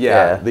watch it.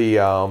 Yeah,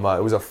 Yeah.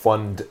 it was a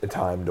fun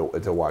time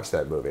to watch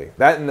that movie.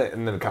 That and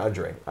then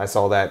Conjuring. I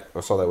saw that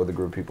with a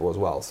group of people as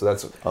well. So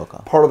that's Okay.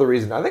 part of the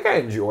reason. I think I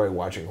enjoy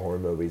watching horror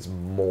movies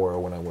more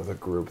when I'm with a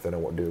group than I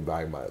do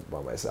by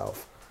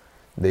myself.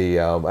 I think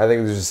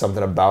there's just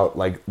something about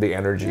like the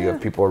energy of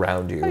people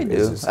around you. I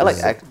do. I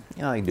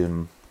like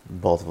doing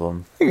both of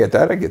them. I get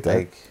that.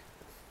 Like,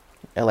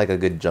 I like a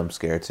good jump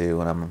scare too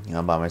when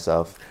I'm by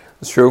myself.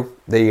 It's true.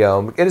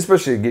 And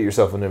especially get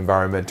yourself in an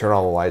environment, turn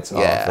all the lights off,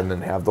 Yeah. and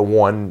then have the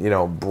one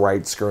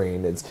bright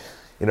screen. It's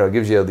it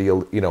gives you a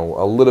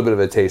little bit of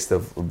a taste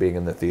of being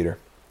in the theater.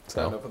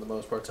 I know So for the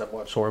most part, I've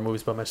watched horror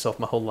movies by myself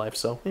my whole life.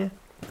 So yeah.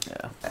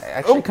 Yeah. I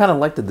actually kind of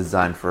like the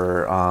design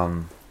for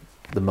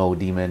the Mo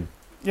Demon.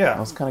 That Yeah.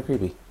 was kind of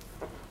creepy.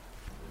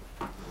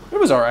 It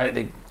was alright.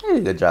 They did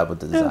a good job with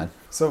the design.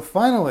 So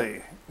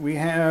finally, we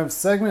have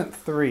segment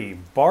 3,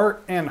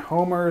 Bart and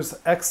Homer's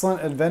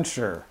Excellent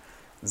Adventure.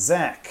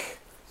 Zach,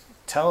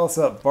 tell us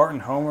about Bart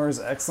and Homer's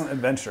Excellent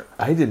Adventure.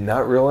 I did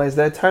not realize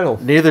that title.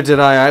 Neither did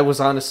I. I was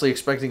honestly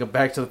expecting a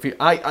Back to the Future.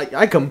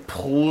 I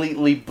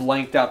completely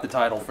blanked out the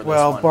title for this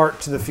Well, one. Bart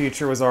to the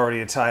Future was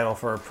already a title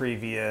for a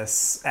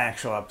previous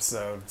actual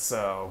episode,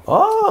 so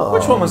Oh,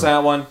 Which one was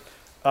that one?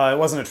 it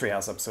wasn't a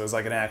Treehouse episode. It was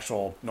like an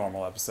actual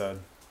normal episode.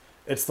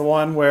 It's the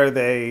one where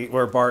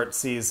Bart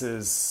sees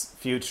his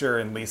future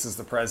and leases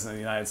the president of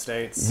the United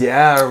States.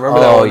 Yeah, I remember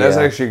that Oh, one. That's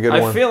yeah. actually a good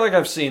I one. feel like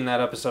I've seen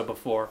that episode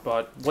before,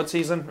 but what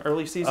season?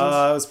 Early seasons?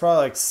 It was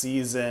probably like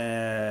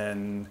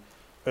season.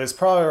 It was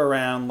probably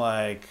around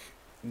like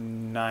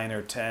 9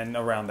 or 10,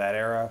 around that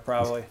era,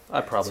 probably.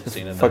 I've probably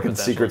seen it. Fucking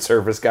Secret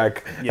Service guy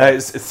Yeah.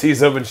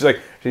 sees him and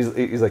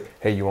he's like,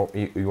 hey, you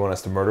want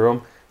us to murder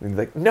him? And he's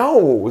like,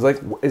 no.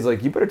 It's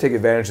like you better take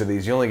advantage of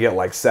these. You only get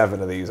like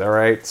 7 of these, all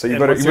right? So you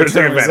And better once your take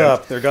term is advantage.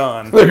 up, they're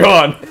gone. They're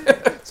gone.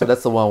 So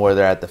that's the one where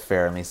they're at the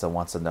fair and Lisa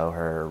wants to know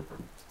her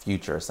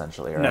future,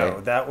 essentially, right?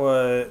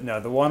 No,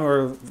 the one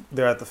where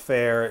they're at the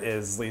fair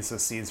is Lisa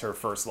sees her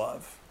first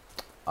love.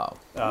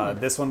 Oh.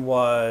 This one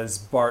was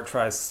Bart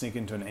tries to sneak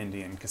into an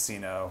Indian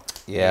casino.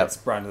 Yep. It's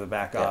brought into the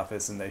back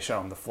office, and they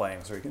show him the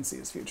flames where he can see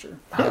his future.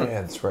 Oh,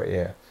 yeah, that's right,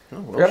 yeah.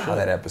 Oh, I forgot how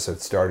that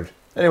episode started.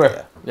 Anyway.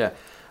 Yeah.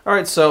 All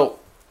right, so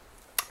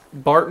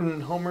Bart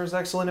and Homer's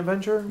Excellent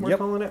Adventure, we're Yep.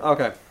 calling it?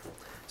 Okay.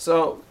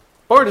 So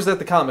Bart is at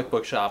the comic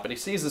book shop, and he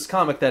sees this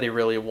comic that he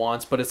really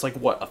wants, but it's like,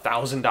 what,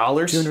 $1,000?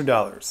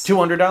 $200,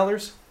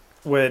 $200?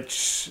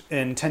 which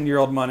in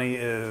 10-year-old money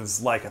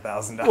is like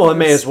 $1,000. Well, it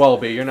may as well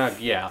be. You're not,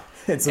 yeah.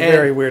 It's a And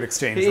very weird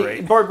exchange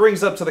rate. Bart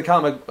brings up to the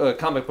comic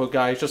book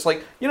guy. He's just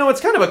like,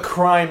 it's kind of a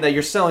crime that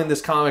you're selling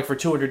this comic for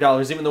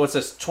 $200, even though it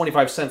says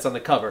 25 cents on the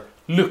cover.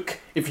 Look,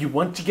 if you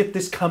want to get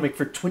this comic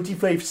for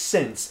 25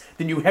 cents,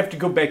 then you have to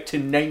go back to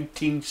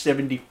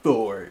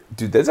 1974.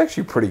 Dude, that's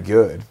actually pretty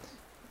good.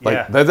 Like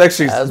Yeah. that's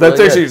actually That's that's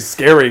really actually good.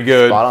 scary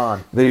good.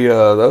 Spot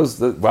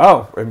on.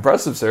 Wow,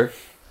 impressive, sir.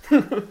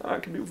 I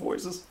can do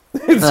voices.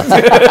 Well,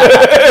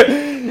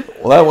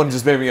 that one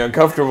just made me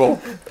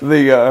uncomfortable.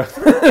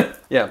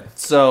 Yeah,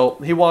 so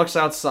he walks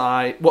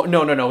outside. Well,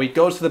 no. He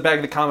goes to the back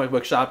of the comic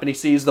book shop and he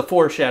sees the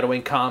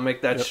foreshadowing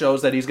comic that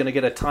shows that he's going to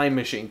get a time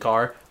machine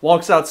car.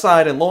 Walks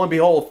outside and lo and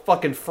behold,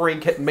 fucking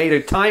Frank had made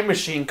a time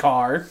machine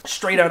car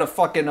straight out of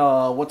fucking,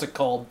 what's it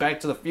called? Back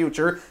to the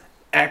Future.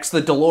 Axe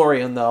the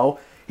DeLorean, though.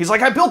 He's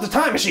like, I built a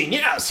time machine.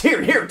 Yes,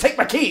 here, take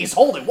my keys.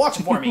 Hold it, watch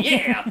it for me.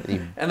 Yeah.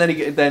 And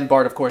then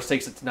Bart, of course,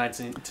 takes it to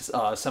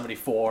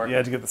 1974. You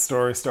had to get the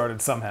story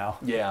started somehow.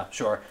 Yeah,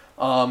 sure.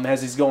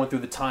 As he's going through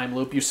the time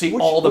loop, you see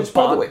all the By the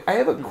Bond. way, I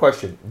have a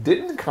question.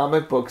 Didn't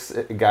comic books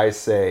guys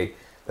say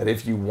that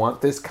if you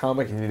want this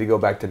comic, you need to go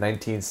back to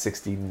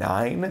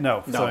 1969?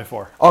 No,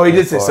 74. Oh, he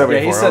did say 74.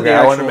 Yeah, he said okay, the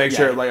I wanted to actual- make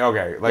sure. yeah. Like,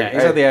 okay, like Yeah, he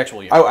said the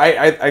actual year.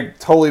 I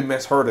totally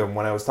misheard him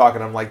when I was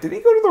talking. I'm like, did he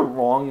go to the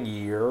wrong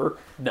year?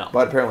 No.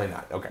 But apparently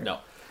not. Okay. No.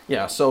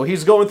 Yeah, so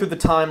he's going through the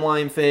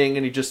timeline thing,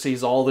 and he just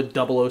sees all the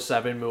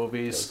 007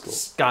 movies,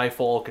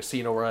 Skyfall,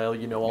 Casino Royale,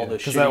 all the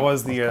Because shitty... that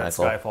was the year that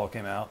kinda cool. Skyfall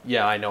came out.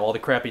 Yeah, I know, all the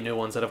crappy new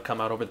ones that have come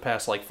out over the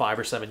past, 5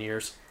 or 7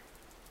 years.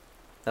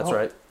 That's Oh.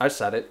 right. I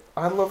said it.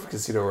 I love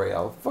Casino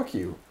Royale. Fuck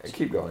you.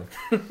 Keep going.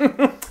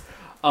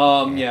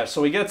 Yeah,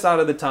 so he gets out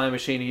of the time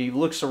machine, he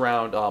looks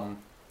around,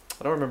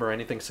 I don't remember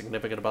anything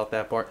significant about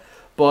that part,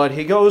 but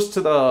he goes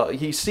to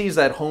he sees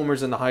that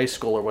Homer's in the high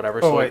school or whatever.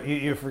 Oh, so wait,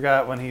 you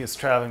forgot when he was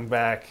traveling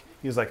back.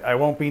 He's like, I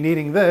won't be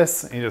needing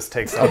this. And he just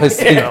takes off. Oh,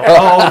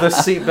 the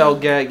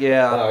seatbelt gag,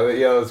 yeah. Oh,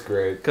 yeah, that's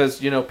great. Because,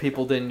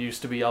 people didn't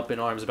used to be up in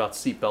arms about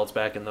seatbelts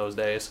back in those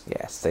days.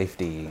 Yeah,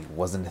 safety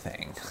wasn't a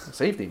thing.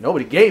 Safety.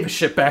 Nobody gave a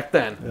shit back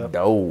then. Yep.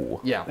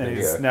 No. Yeah. And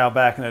he's Yeah. now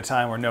back in a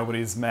time where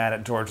nobody's mad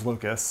at George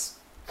Lucas.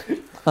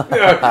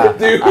 Yeah,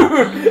 dude.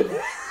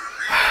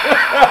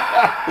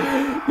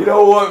 You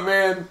know what,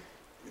 man?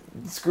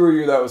 Screw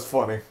you, that was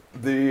funny.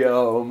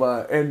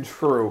 And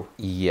true.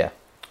 Yeah.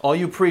 All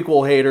you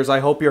prequel haters, I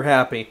hope you're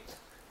happy.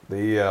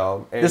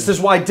 And This is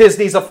why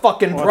Disney's a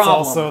fucking Well, problem.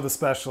 it's also the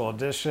special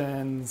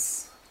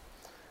editions.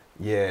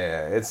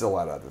 yeah, it's a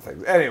lot of other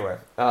things. Anyway,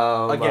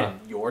 Again,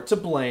 you're to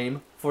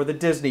blame for the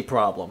Disney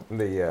problem.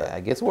 Yeah,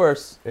 it gets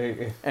worse.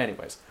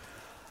 Anyways.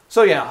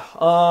 So yeah,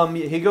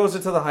 he goes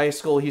into the high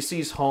school, he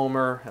sees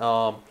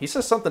Homer, he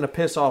says something to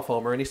piss off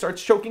Homer, and he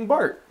starts choking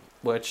Bart,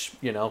 which,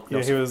 Yeah,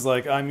 he was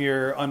like, I'm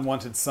your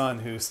unwanted son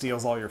who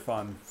steals all your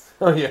fun.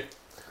 Oh yeah.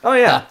 oh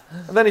yeah.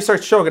 And then he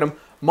starts choking him.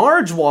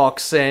 Marge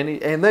walks in,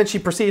 and then she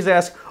proceeds to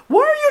ask,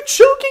 why are you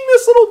choking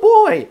this little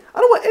boy? I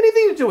don't want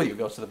anything to do with you.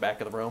 Goes to the back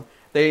of the room.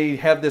 They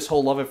have this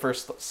whole love at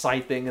first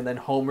sight thing, and then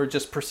Homer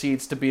just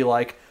proceeds to be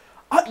like,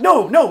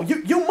 no,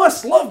 you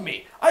must love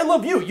me. I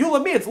love you. You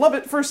love me. It's love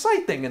at first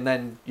sight thing. And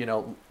then,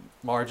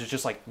 Marge is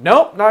just like,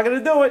 nope, not going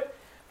to do it.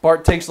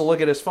 Bart takes a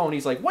look at his phone.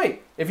 He's like,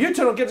 wait, if you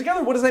two don't get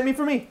together, what does that mean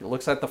for me? He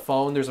looks at the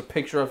phone. There's a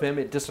picture of him.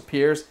 It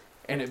disappears,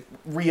 and it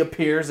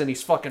reappears, and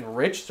he's fucking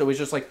rich. So he's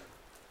just like,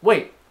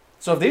 wait,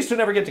 so if these two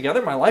never get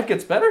together, my life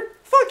gets better?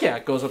 Fuck yeah.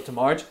 It goes up to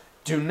Marge.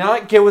 Do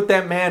not get with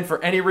that man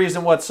for any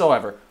reason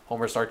whatsoever.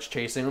 Homer starts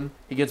chasing him.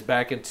 He gets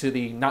back into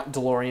the not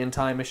DeLorean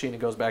time machine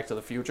and goes back to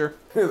the future.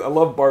 I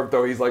love Bart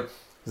though. He's like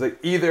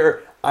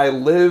either I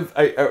live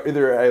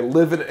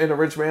in a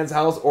rich man's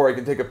house, or I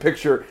can take a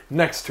picture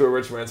next to a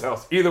rich man's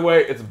house. Either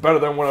way, it's better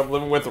than what I'm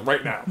living with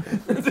right now.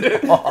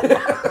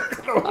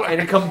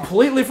 And he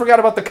completely forgot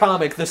about the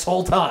comic this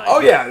whole time. Oh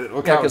yeah,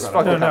 okay, Yeah, 'cause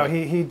fuck No, the no,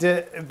 comic. he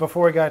did,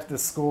 before he got to the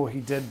school, he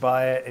did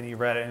buy it and he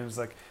read it and he was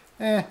like,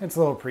 it's a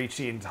little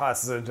preachy, and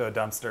tosses it into a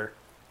dumpster.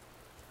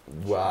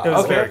 wow. It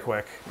was Okay. very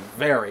quick.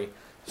 Very.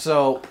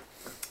 So,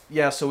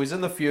 yeah, so he's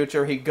in the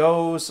future. He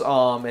goes,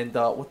 and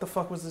what the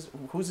fuck was this?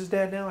 Who's his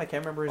dad now? I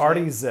can't remember his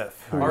Artie name. Ziff,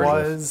 who Artie.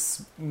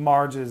 was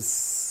Marge's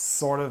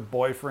sort of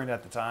boyfriend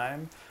at the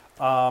time.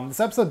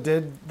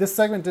 This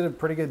segment did a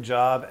pretty good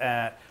job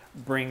at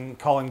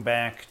calling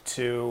back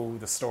to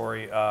the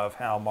story of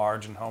how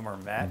Marge and Homer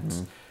met.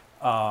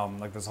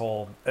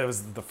 It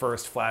was the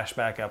first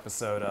flashback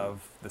episode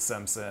of The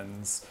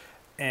Simpsons.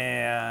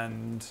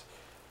 And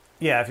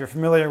yeah, if you're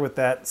familiar with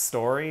that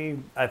story,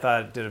 I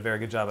thought it did a very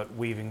good job at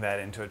weaving that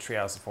into a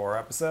Treehouse of Horror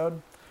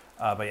episode.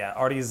 But yeah,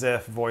 Artie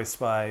Ziff, voiced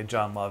by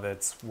John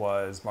Lovitz,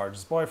 was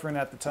Marge's boyfriend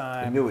at the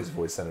time. I knew his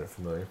voice sounded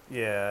familiar.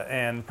 Yeah,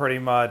 and pretty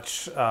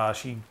much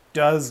she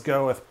does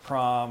go to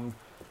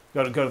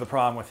the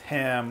prom with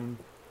him,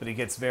 but he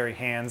gets very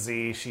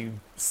handsy. She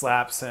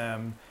slaps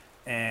him,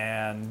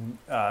 and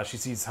she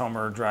sees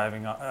Homer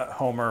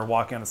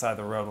walking on the side of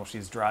the road while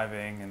she's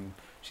driving, and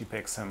she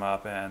picks him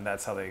up, and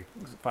that's how they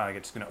finally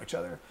get to know each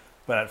other.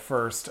 But at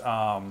first,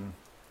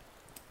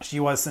 she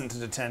was sent to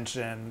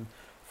detention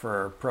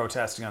for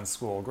protesting on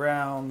school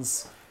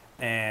grounds,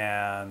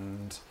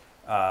 and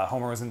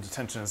Homer was in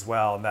detention as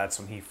well, and that's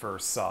when he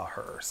first saw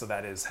her. So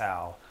that is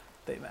how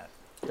they met.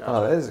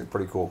 Oh, that is a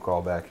pretty cool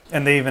callback.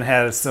 And they even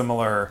had a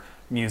similar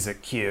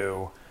music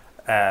cue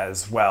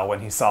as well when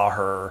he saw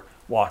her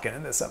walk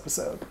in this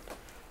episode.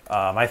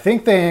 I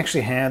think they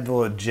actually had the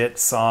legit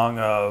song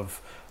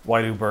of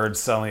Why Do Birds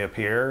Suddenly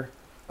Appear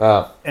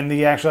in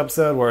the actual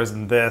episode, whereas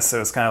in this it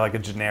was kind of like a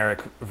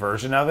generic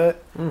version of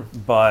it.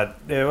 But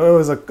it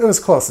was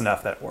close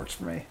enough that it works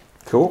for me.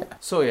 Cool.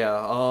 So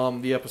yeah,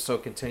 the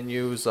episode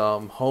continues.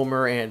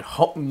 Homer and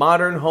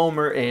modern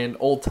Homer and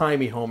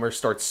old-timey Homer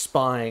start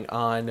spying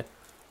on,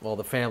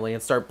 the family,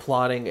 and start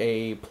plotting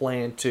a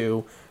plan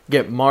to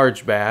get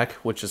Marge back,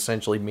 which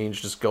essentially means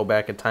just go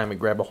back in time and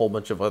grab a whole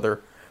bunch of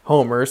other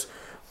Homers.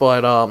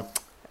 But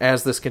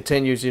as this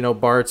continues,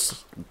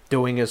 Bart's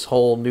doing his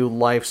whole new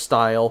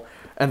lifestyle,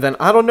 and then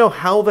I don't know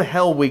how the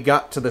hell we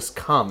got to this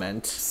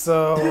comment.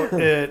 So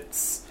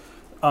it's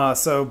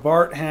so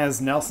Bart has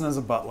Nelson as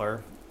a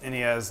butler, and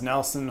he has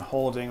Nelson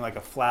holding like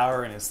a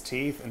flower in his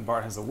teeth, and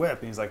Bart has a whip,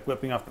 and he's like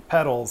whipping off the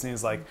petals, and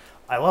he's like,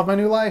 I love my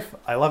new life,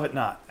 I love it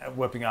not.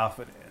 Whipping off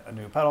a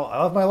new petal, I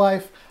love my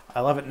life, I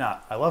love it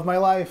not. I love my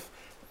life.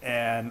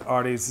 And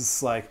Artie's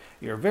just like,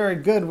 you're very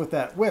good with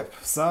that whip,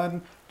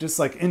 son. Just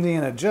like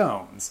Indiana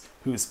Jones,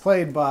 who's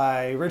played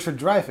by Richard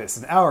Dreyfuss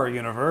in our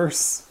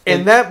universe.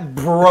 And that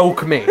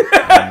broke me.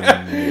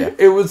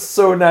 It was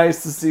so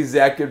nice to see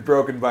Zach get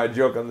broken by a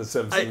joke on The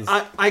Simpsons.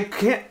 I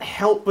can't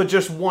help but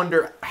just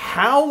wonder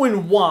how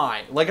and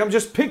why. Like, I'm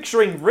just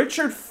picturing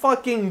Richard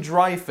fucking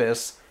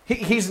Dreyfuss.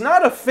 He's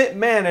not a fit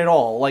man at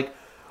all. Like,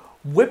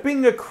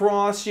 whipping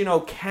across,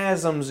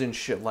 chasms and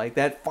shit like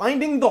that.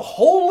 Finding the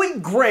Holy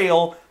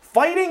Grail.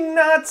 Fighting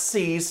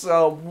Nazis.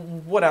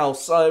 What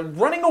else?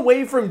 Running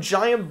away from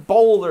giant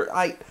boulder.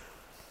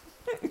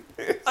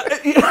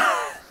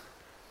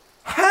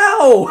 How?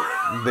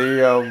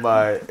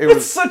 how? It It's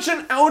was such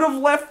an out of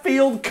left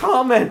field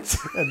comment.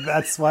 And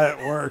that's why it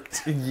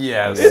worked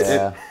yes.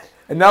 Yeah.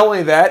 And not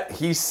only that,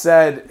 he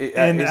said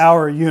in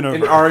our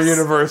universe. in our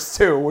universe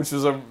too, which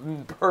was a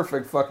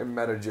perfect fucking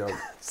meta joke.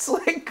 It's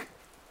like,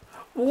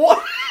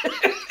 what?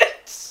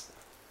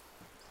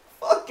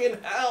 Fucking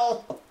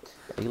hell.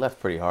 He left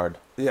pretty hard.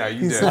 Yeah,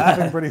 you He's did.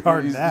 laughing pretty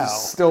hard He's now.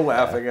 still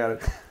laughing at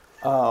it.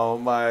 Oh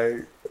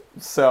my.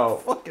 So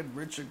Fucking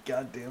Richard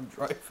goddamn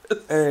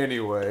Dreyfuss.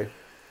 anyway,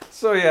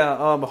 So yeah,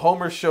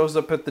 Homer shows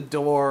up at the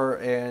door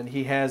and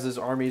he has his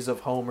armies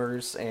of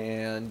Homers,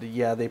 and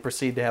yeah, they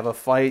proceed to have a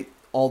fight.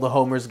 All the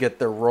Homers get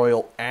their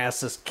royal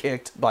asses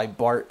kicked by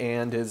Bart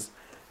and his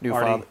new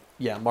Artie. father.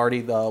 Yeah,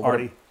 Marty.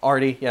 Artie.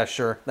 Artie. Yeah,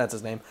 sure, that's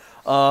his name.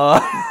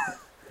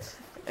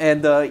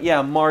 And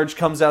yeah, Marge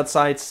comes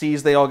outside,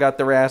 sees they all got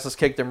their asses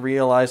kicked, and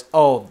realized,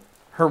 oh,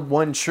 her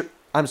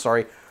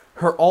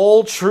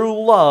all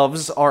true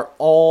loves are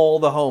all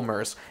the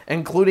Homers,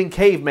 including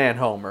Caveman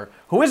Homer,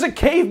 who isn't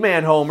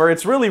Caveman Homer,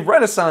 it's really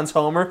Renaissance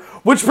Homer,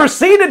 which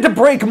proceeded to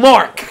break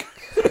Mark.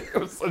 it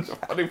was such a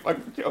funny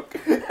fucking joke.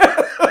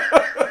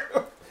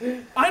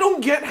 I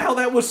don't get how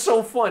that was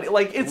so funny.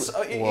 Like, it's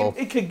Well-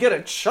 it could get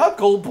a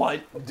chuckle,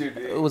 but Dude,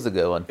 It was a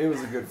good one. It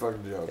was a good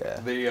fucking joke. Yeah.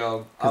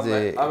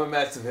 I'm a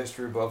massive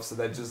history buff, so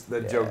that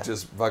joke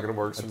just fucking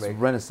works It's for me.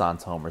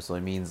 Renaissance Homer, so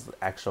he means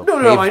actual no,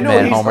 I know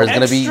caveman he's Homer is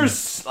gonna be extra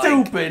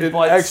stupid,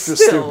 but extra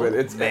still, stupid.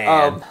 It's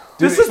man.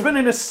 This dude, has been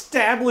an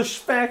established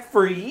fact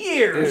for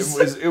years.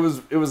 it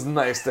was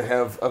nice to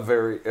have a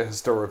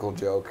historical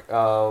joke.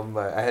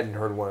 I hadn't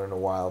heard one in a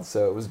while,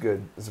 so it was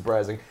good,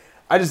 surprising.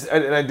 I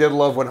did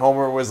love when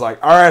Homer was like,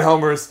 "All right,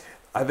 Homers,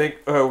 I think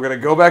we're gonna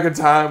go back in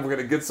time. We're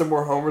gonna get some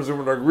more Homers, and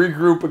we're gonna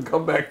regroup and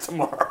come back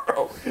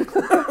tomorrow."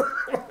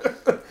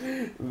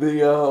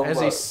 As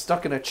he's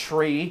stuck in a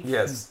tree.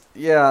 yes,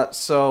 Yeah,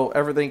 so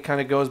everything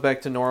kind of goes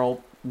back to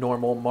normal.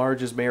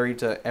 Marge is married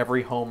to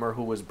every Homer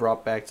who was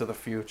brought back to the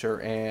future,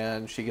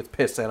 and she gets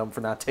pissed at him for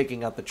not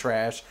taking out the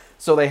trash.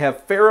 So they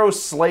have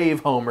Pharaoh's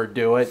slave Homer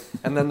do it,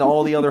 and then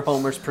all the other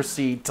Homers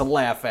proceed to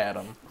laugh at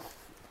him.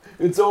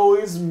 it's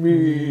always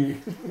me.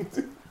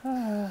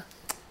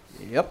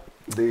 Yep.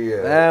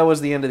 This That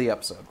was the end of the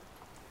episode.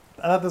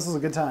 I thought this was a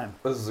good time.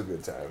 is a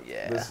good time.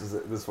 Yeah. This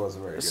was a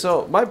very good.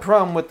 So my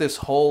problem with this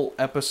whole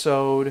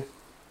episode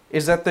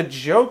is that the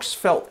jokes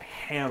felt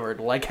hammered.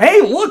 Like,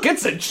 hey, look,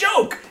 it's a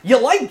joke. You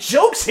like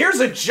jokes?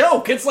 Here's a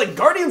joke. It's like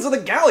Guardians of the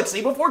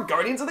Galaxy before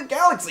Guardians of the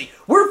Galaxy.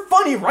 We're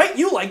funny, right?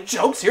 You like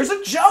jokes? Here's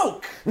a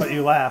joke. But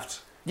you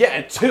laughed.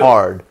 Yeah, two.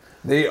 hard.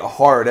 They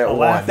hard at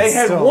laugh one. They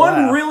had Still one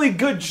laugh. really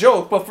good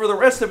joke, but for the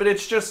rest of it,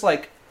 it's just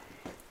like,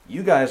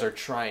 you guys are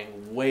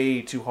trying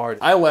way too hard.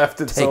 I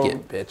laughed at Take some.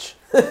 it, bitch.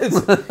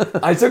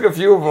 I took a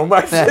few of them.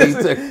 Yeah,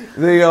 you took-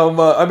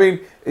 I mean,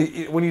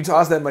 when you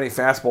toss that many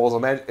fastballs,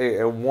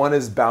 imagine, one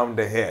is bound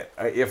to hit.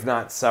 If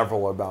not,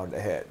 several are bound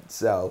to hit.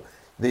 So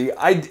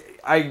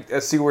I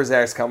see where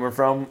Zach's coming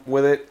from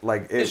with it.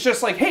 Like It's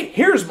just like, hey,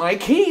 here's my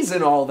keys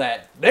and all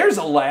that. There's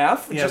a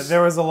laugh. Yeah, Just-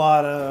 there was a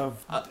lot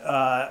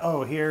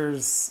of,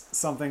 here's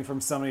something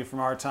from somebody from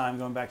our time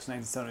going back to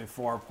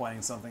 1974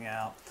 pointing something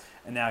out.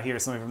 And now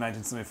here's somebody from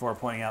 1974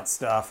 pointing out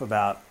stuff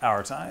about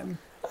our time.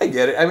 I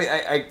get it. I mean,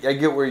 I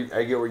get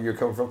where you're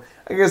coming from.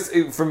 I guess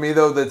for me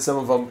though, that some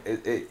of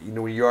them,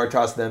 when you are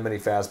tossing that many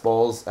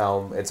fastballs,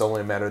 it's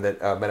only a matter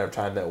of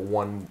time that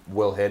one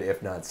will hit,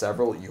 if not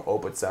several. You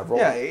hope it's several.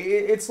 Yeah,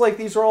 it's like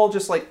these are all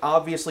just like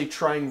obviously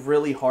trying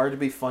really hard to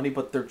be funny,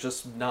 but they're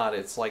just not.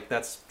 It's like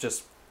that's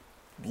just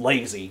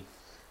lazy.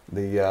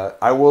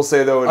 I will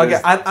say though, it is.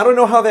 Okay, I don't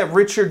know how that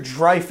Richard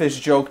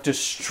Dreyfuss joke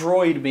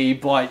destroyed me,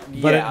 but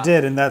yeah. But it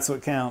did, and that's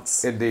what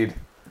counts. Indeed.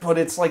 But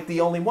it's like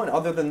the only one.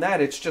 Other than that,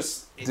 it's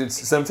just. Dude,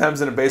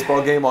 sometimes in a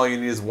baseball game, all you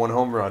need is one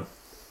home run.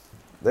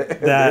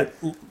 That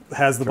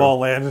has the ball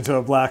land into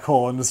a black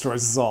hole and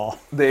destroys us all.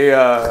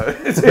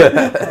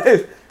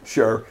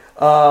 Sure.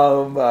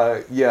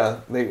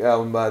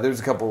 There's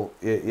a couple.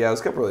 There's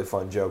a couple really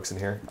fun jokes in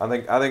here. I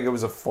think it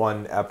was a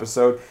fun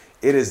episode.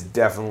 It is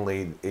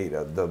definitely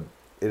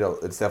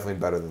it's definitely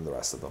better than the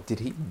rest of them. Did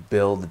he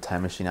build the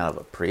time machine out of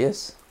a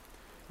Prius?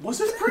 Was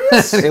it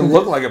Prius? It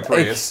looked like a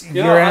Prius.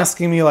 You know, You're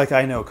asking me like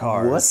I know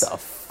cars. What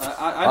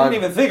the I didn't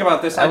even think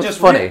about this. That I was just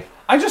funny.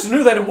 I just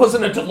knew that it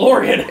wasn't a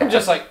DeLorean. I'm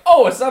just like,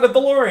 oh, it's not a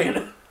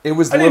DeLorean. It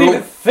was I didn't little.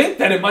 even think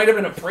that it might have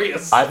been a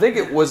Prius. I think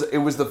it was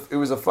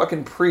a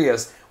fucking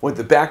Prius with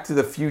the Back to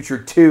the Future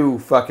 2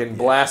 fucking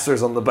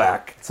blasters on the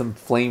back. Some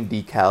flame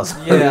decals.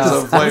 Yeah,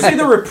 So it was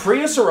either a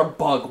Prius or a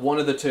Bug, one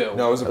of the two.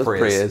 No, it was a It was Prius.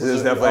 Prius. It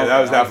was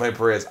definitely a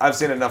Prius. I've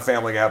seen enough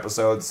Family Guy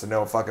episodes to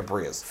know a fucking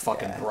Prius.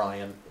 Fucking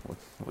Brian.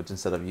 Which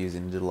instead of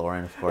using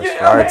DeLorean, of course, Yeah,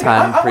 for our hey,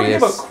 time, I want to give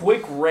a Prius.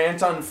 quick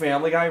rant on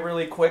Family Guy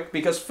really quick,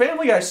 because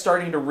Family Guy's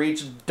starting to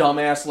reach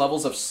dumbass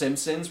levels of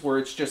Simpsons, where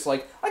it's just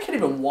like, I can't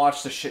even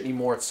watch the shit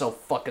anymore, it's so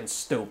fucking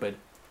stupid.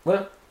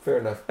 Well, fair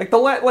enough.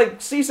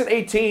 Like season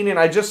 18, and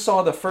I just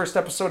saw the first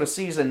episode of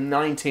season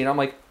 19, I'm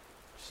like,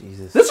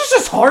 Jesus. this is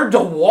just hard to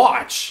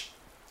watch.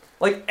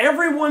 Like,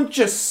 everyone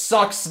just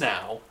sucks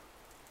now.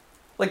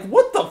 Like,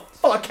 what the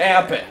fuck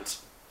happened?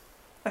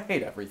 I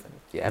hate everything.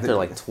 Yeah, after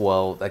like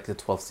 12, like the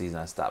 12th season,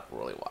 I stopped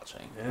really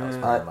watching. That was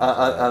pretty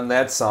much On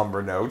that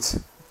somber note,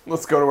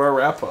 let's go to our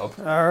wrap up.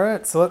 All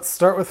right, so let's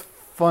start with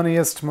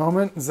funniest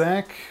moment.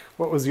 Zach,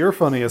 what was your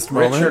funniest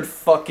moment? Richard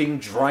fucking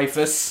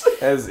Dreyfuss.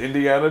 As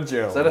Indiana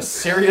Jones. Is that a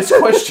serious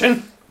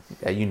question?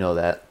 Yeah, you know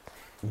that.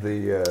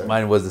 The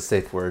Mine was the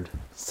safe word.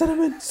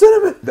 cinnamon.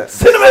 That,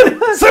 Cinnamon!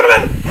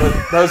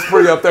 that was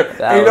pretty up there.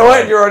 That And you know was-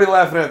 what? You're already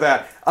laughing at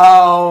that.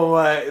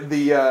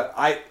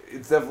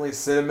 It's definitely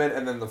cinnamon,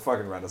 and then the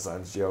fucking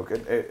Renaissance joke.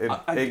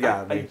 It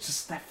got me.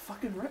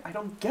 I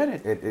don't get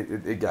it.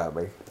 It got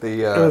me.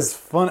 It was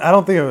fun. I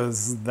don't think it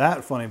was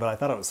that funny, but I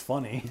thought it was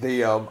funny.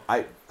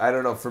 I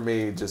don't know. For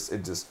me, it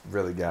just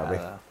really got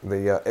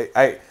me.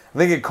 I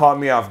think it caught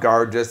me off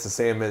guard, just the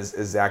same as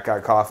Zach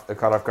got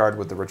caught off guard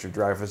with the Richard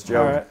Dreyfuss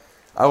joke. All right.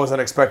 I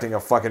wasn't expecting a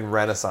fucking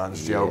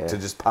Renaissance joke Yeah. to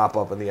just pop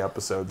up in the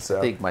episode. So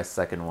I think my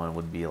second one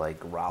would be like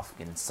Ralph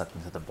getting sucked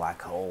into the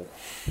black hole.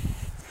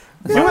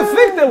 You would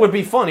think that would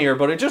be funnier,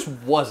 but it just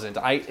wasn't.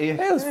 It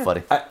was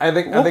funny. I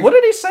think What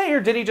did he say, or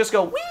did he just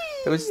go, wee?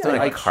 It was just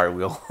doing a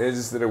cartwheel. it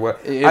just did it well.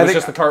 It I was think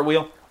just the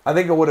cartwheel? I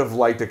think I would have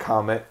liked a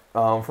comment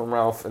from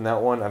Ralph in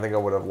that one. I think I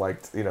would have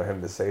liked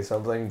him to say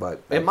something,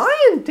 but Am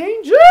I in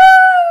danger?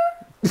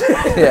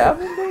 Yeah,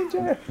 I'm in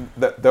danger.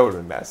 that would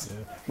have been messy.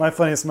 My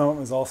funniest moment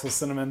was also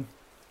cinnamon.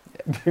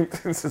 It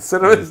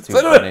Cinnamon, was too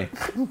cinnamon.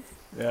 funny.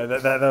 Yeah,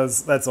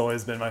 that's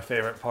always been my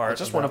favorite part. I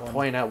just of want that to one.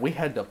 point out, we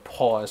had to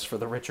pause for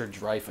the Richard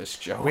Dreyfuss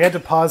joke. We had to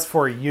pause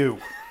for you.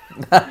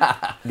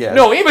 Yeah.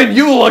 No, even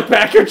you look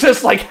back, you're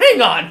just like,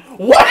 hang on,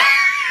 what?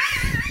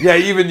 Yeah,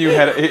 even you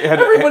had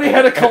Everybody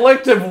had a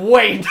collective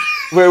wait.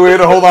 we had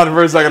to hold on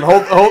for a second.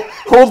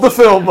 Hold the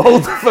film.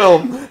 Hold the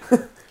film.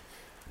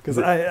 Because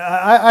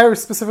I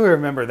specifically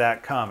remember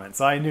that comment,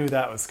 so I knew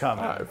that was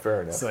coming. All right,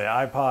 fair enough. So yeah,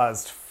 I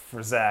paused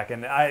for Zach,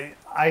 and I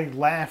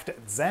laughed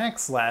at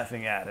Zach's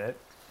laughing at it.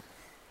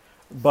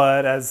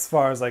 But as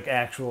far as like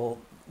actual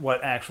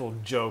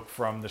joke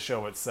from the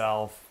show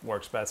itself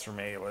works best for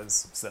me, it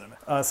was cinnamon.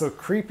 So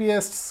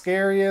creepiest,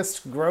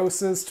 scariest,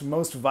 grossest,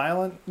 most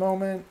violent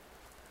moment,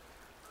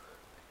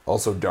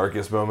 Also,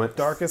 darkest moment.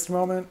 darkest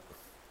moment.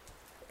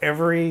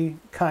 Every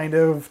kind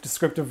of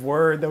descriptive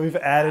word that we've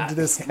added to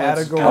this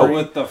Let's category. go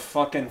with the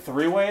fucking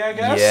three-way, I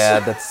guess.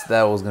 Yeah,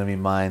 that was gonna be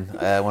mine.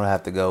 I want to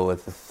have to go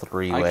with the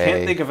three-way. I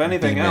can't think of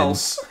anything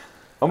demons. else.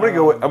 I'm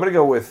gonna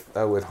go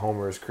with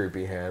Homer's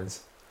creepy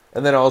hands,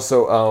 and then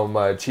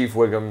also Chief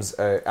Wiggum's.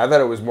 I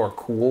thought it was more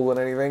cool than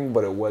anything,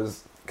 but it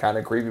was kind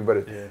of creepy. But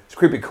it's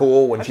creepy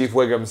cool when Chief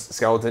Wiggum's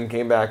skeleton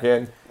came back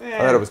in. I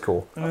thought it was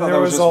cool. And I then thought there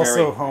that was was just also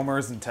very-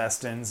 Homer's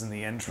intestines in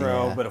the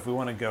intro, Yeah. but if we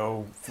want to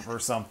go for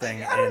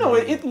something, I don't know.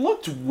 It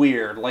looked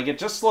weird. Like it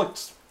just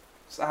looked.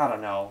 I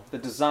don't know. The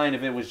design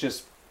of it was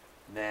just,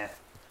 meh.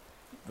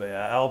 But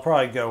yeah, I'll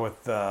probably go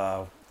with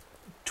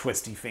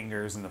twisty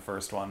fingers in the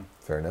first one.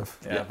 Fair enough.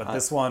 Yeah, but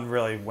this one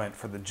really went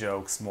for the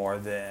jokes more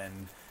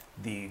than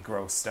the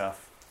gross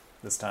stuff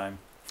this time.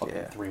 Fucking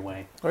Yeah.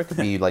 three-way. Or it could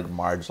be like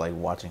Marge, like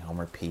watching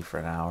Homer pee for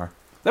an hour,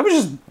 That was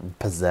just.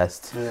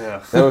 possessed,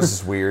 Yeah. That was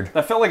just weird.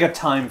 That felt like a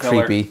time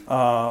filler. creepy.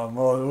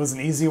 Well, it was an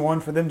easy one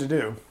for them to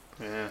do.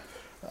 Yeah.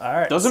 All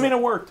right. Doesn't so, mean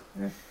it worked.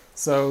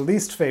 So,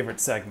 least favorite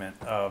segment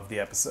of the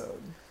episode.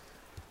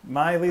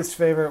 My least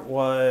favorite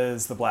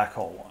was the black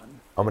hole one.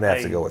 I'm gonna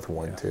have to go with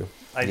one too.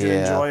 I did Yeah.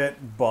 enjoy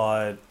it,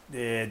 but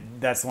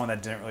that's the one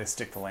that didn't really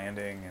stick the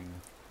landing, and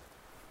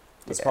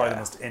it's probably the Yeah.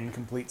 most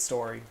incomplete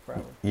story,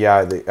 probably.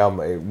 Yeah,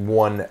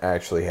 one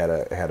actually had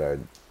a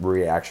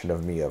reaction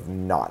of me of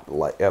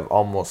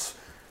almost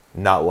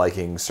not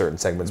liking certain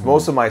segments.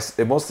 Most of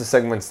the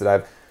segments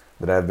that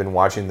I've been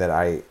watching that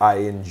I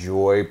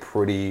enjoy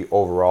pretty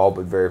overall,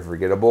 but very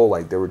forgettable.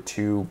 Like there were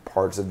two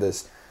parts of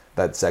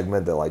that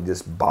segment that like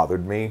just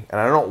bothered me, and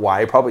I don't know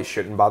why. It probably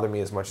shouldn't bother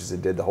me as much as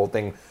it did. The whole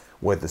thing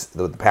with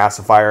the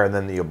pacifier and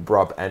then the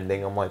abrupt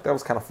ending. I'm like, that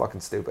was kind of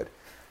fucking stupid.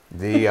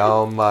 It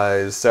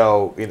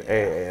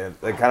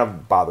kind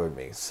of bothered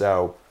me.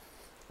 So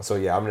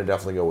yeah, I'm gonna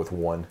definitely go with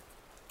one.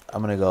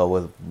 I'm gonna go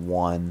with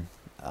one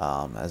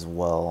as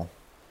well,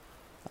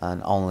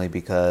 and only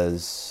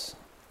because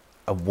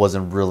I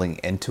wasn't really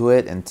into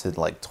it until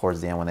like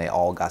towards the end when they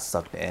all got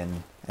sucked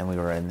in and we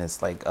were in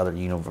this like other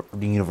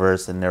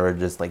universe and they were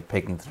just like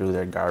picking through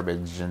their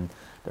garbage and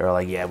they were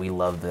like, yeah, we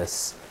love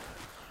this.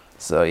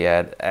 So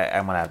yeah,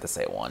 I'm gonna have to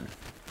say one.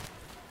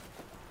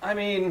 I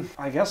mean,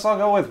 I guess I'll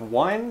go with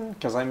one,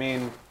 because I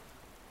mean,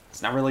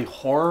 it's not really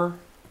horror.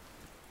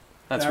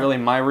 That's Yeah. really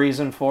my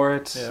reason for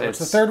it. Yeah, which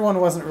the third one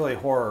wasn't really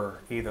horror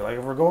either. Like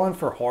if we're going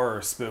for horror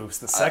spoofs,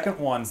 the second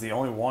one's the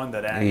only one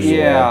that actually.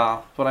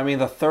 Yeah, but I mean,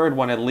 the third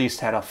one at least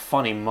had a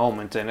funny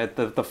moment in it.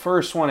 The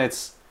first one,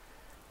 it's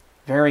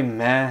very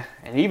meh,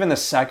 and even the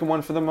second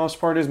one for the most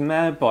part is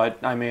meh. But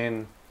I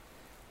mean,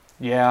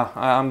 yeah,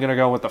 I'm gonna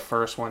go with the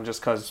first one just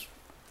because.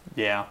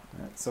 Yeah.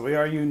 So we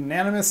are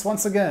unanimous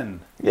once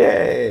again.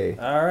 Yay!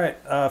 All right,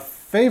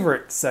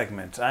 favorite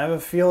segment. I have a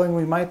feeling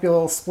we might be a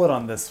little split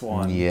on this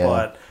one, Yeah.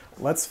 but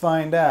let's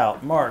find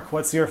out. Mark,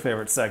 what's your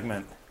favorite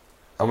segment?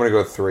 I'm gonna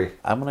go 3.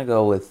 I'm gonna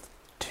go with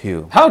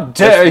 2. How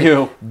dare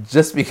you?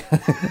 Just because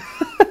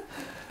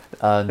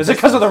Is it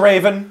because of the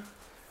Raven?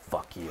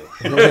 Fuck you.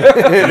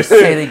 You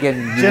say it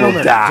again, you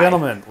will die.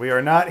 Gentlemen, we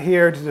are not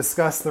here to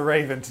discuss the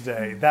Raven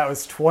today. That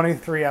was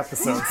 23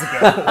 episodes ago.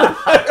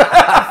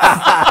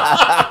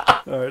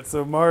 All right,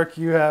 so Mark,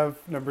 you have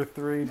number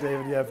 3.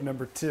 David, you have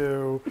number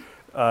 2.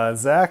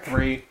 Zach?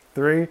 3.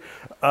 3.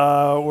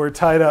 We're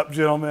tied up,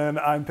 gentlemen.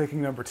 I'm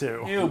picking number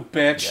 2. You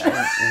bitch.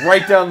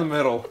 Right down the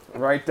middle.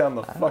 Right down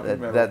the fucking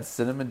middle. That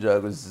cinnamon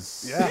jug was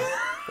just Yeah.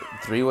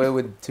 3-way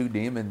with 2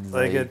 demons.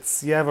 Like,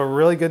 you have a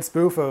really good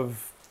spoof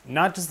of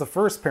not just the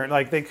first parent.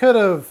 Like, they could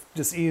have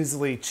just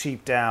easily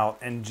cheaped out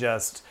and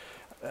just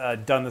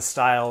done the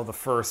style of the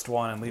first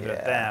one and leave it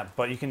at that.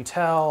 But you can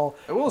tell.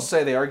 I will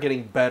say they are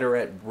getting better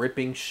at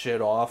ripping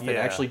shit off and Yeah.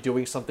 actually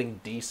doing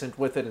something decent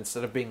with it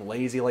instead of being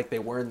lazy like they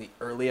were in the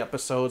early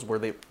episodes where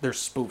their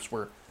spoofs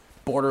were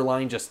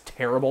borderline just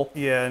terrible.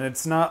 Yeah, and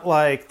it's not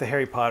like the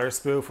Harry Potter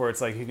spoof where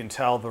it's like you can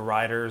tell the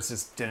writers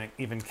just didn't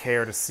even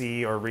care to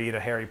see or read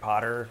a Harry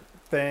Potter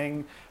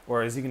thing.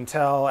 Whereas you can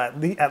tell at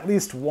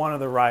least one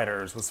of the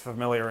writers was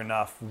familiar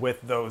enough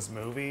with those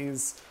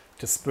movies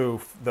to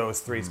spoof those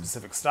 3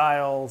 specific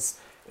styles.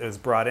 It was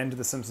brought into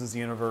the Simpsons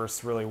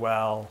universe really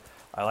well.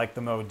 I like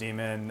the Mo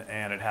Demon,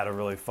 and it had a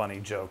really funny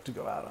joke to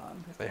go out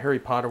on. The Harry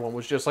Potter one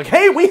was just like,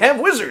 hey, we have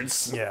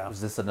wizards! Yeah.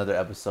 Was this another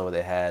episode where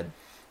they had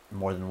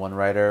more than one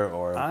writer?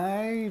 Or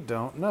I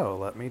don't know.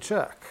 Let me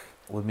check.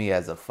 with me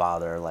as a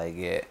father, like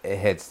it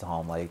hits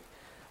home. Like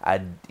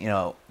I,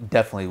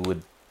 definitely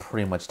would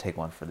pretty much take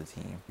one for the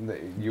team.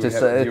 Just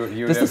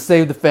to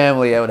save the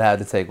family, I would have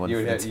to take one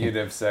for the team. You'd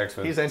have sex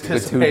with. He's two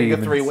anticipating a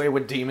demons. 3-way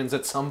with demons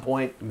at some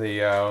point. With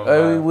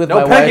No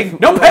my pegging!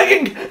 wife, No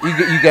pegging!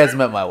 You guys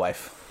met my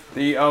wife.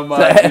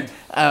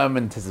 I'm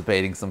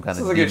anticipating some kind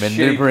This of is like demon a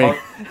to shitty bring.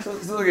 punk, this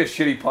is like a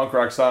shitty punk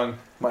rock song.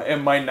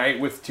 My night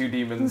with 2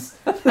 demons.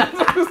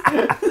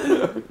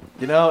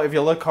 You know, if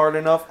you look hard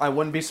enough, I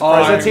wouldn't be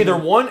surprised. It's either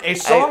 1, a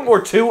song,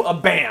 or 2, a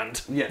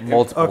band. Yeah.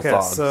 Multiple Okay,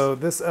 songs. so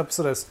this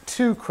episode has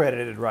 2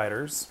 credited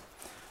writers.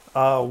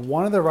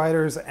 One of the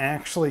writers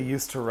actually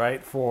used to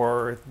write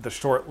for the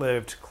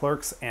short-lived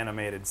Clerks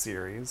animated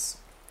series.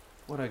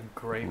 What a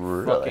great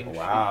Really? fucking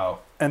Wow.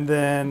 And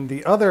then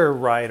the other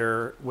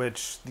writer,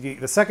 which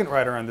the second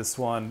writer on this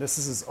one, this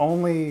is his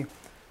only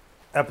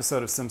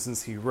episode of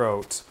Simpsons he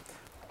wrote,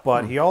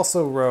 but he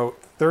also wrote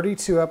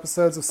 32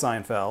 episodes of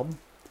Seinfeld.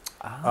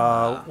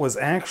 Was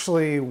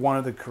actually one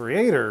of the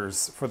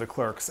creators for the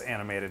Clerks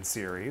animated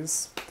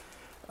series.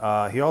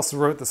 He also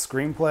wrote the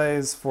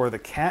screenplays for The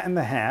Cat in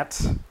the Hat,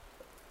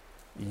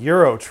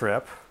 Euro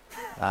Trip,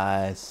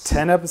 Nice.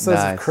 10 episodes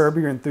Nice. of Curb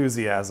Your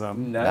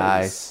Enthusiasm,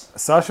 Nice.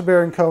 Sacha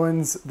Baron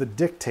Cohen's The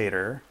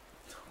Dictator,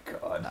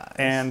 God. Nice.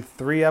 and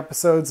 3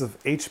 episodes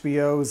of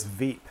HBO's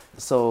Veep.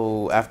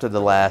 So after the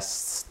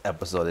last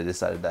episode, they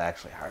decided to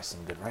actually hire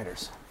some good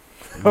writers.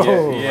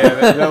 Oh.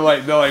 They're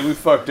like we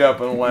fucked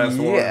up on the last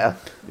one. Yeah.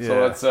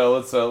 So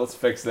let's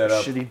fix that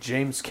up. shitty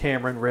James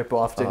Cameron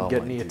ripoff didn't Oh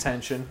get my any dude.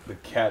 attention. The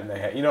Cat in the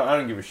Hat. I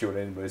don't give a shit what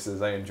anybody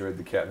says. I enjoyed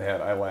The Cat in the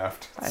Hat. I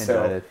laughed. I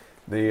enjoyed it.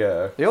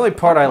 The The only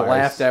part I Nice.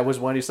 laughed at was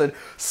when he said,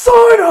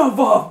 "Son of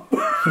a,"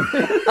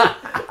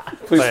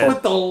 please Play it.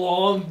 with the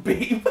long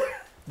beep.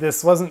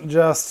 This wasn't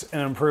just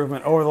an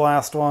improvement over the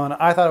last one.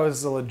 I thought it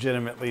was a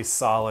legitimately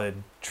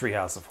solid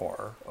Treehouse of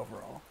Horror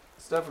overall.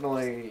 It's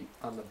definitely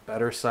on the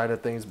better side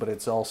of things, but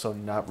it's also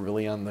not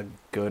really on the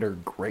good or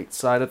great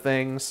side of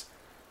things.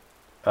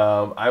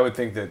 I would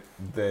think that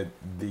the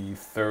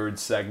 3rd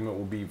segment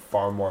will be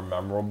far more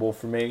memorable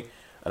for me,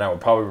 and I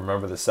would probably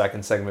remember the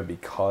 2nd segment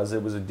because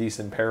it was a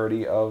decent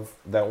parody of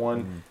that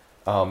one.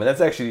 And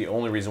that's actually the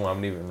only reason why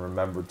I'm going to even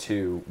remember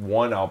 2.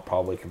 1, I'll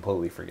probably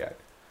completely forget.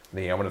 I'm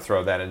going to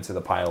throw that into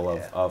the pile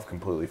of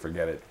completely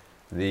forget it.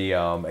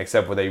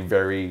 Except with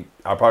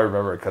I'll probably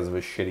remember it because of a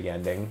shitty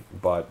ending,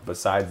 but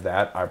besides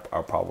that, I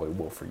probably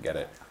will forget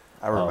it.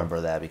 I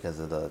remember that because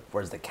of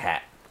where's the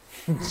cat?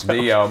 All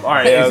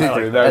right, yeah,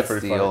 that That's was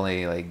pretty the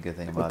funny. only good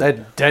thing about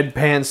it. That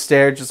deadpan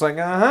stare, just like,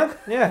 yeah.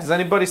 Has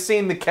anybody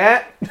seen the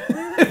cat?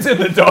 It's in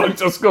the dog,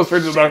 just goes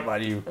straight to the dog.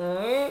 About you.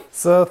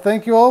 So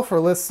thank you all for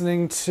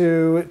listening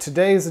to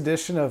today's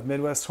edition of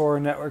Midwest Horror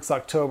Network's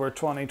October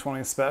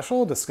 2020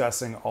 special,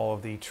 discussing all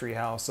of the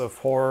Treehouse of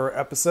Horror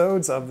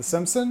episodes of The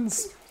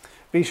Simpsons.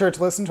 Be sure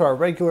to listen to our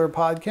regular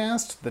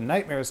podcast, the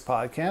Nightmares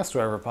Podcast,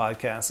 wherever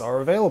podcasts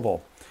are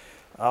available.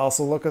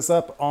 Also look us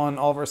up on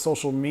all of our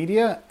social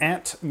media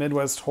at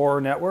Midwest Horror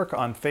Network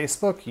on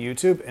Facebook,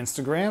 YouTube,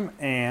 Instagram,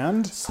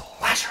 and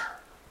Slasher.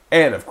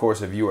 And of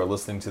course, if you are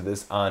listening to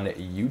this on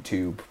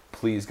YouTube,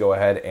 please go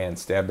ahead and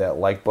stab that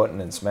like button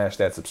and smash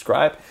that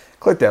subscribe.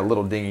 Click that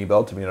little dingy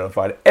bell to be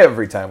notified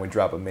every time we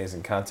drop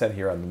amazing content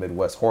here on the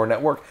Midwest Horror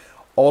Network.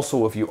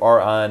 Also, if you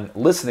are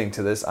listening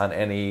to this on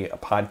any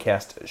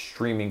podcast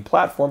streaming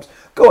platforms,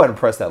 go ahead and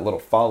press that little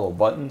follow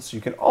button so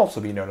you can also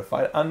be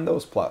notified on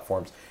those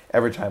platforms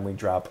every time we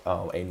drop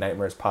a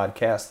Nightmares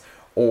podcast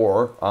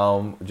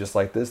or just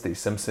like this, the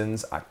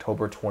Simpsons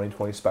October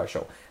 2020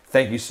 special.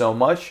 Thank you so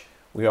much.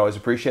 We always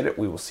appreciate it.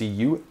 We will see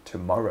you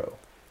tomorrow.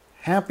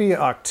 happy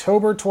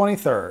October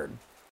 23rd.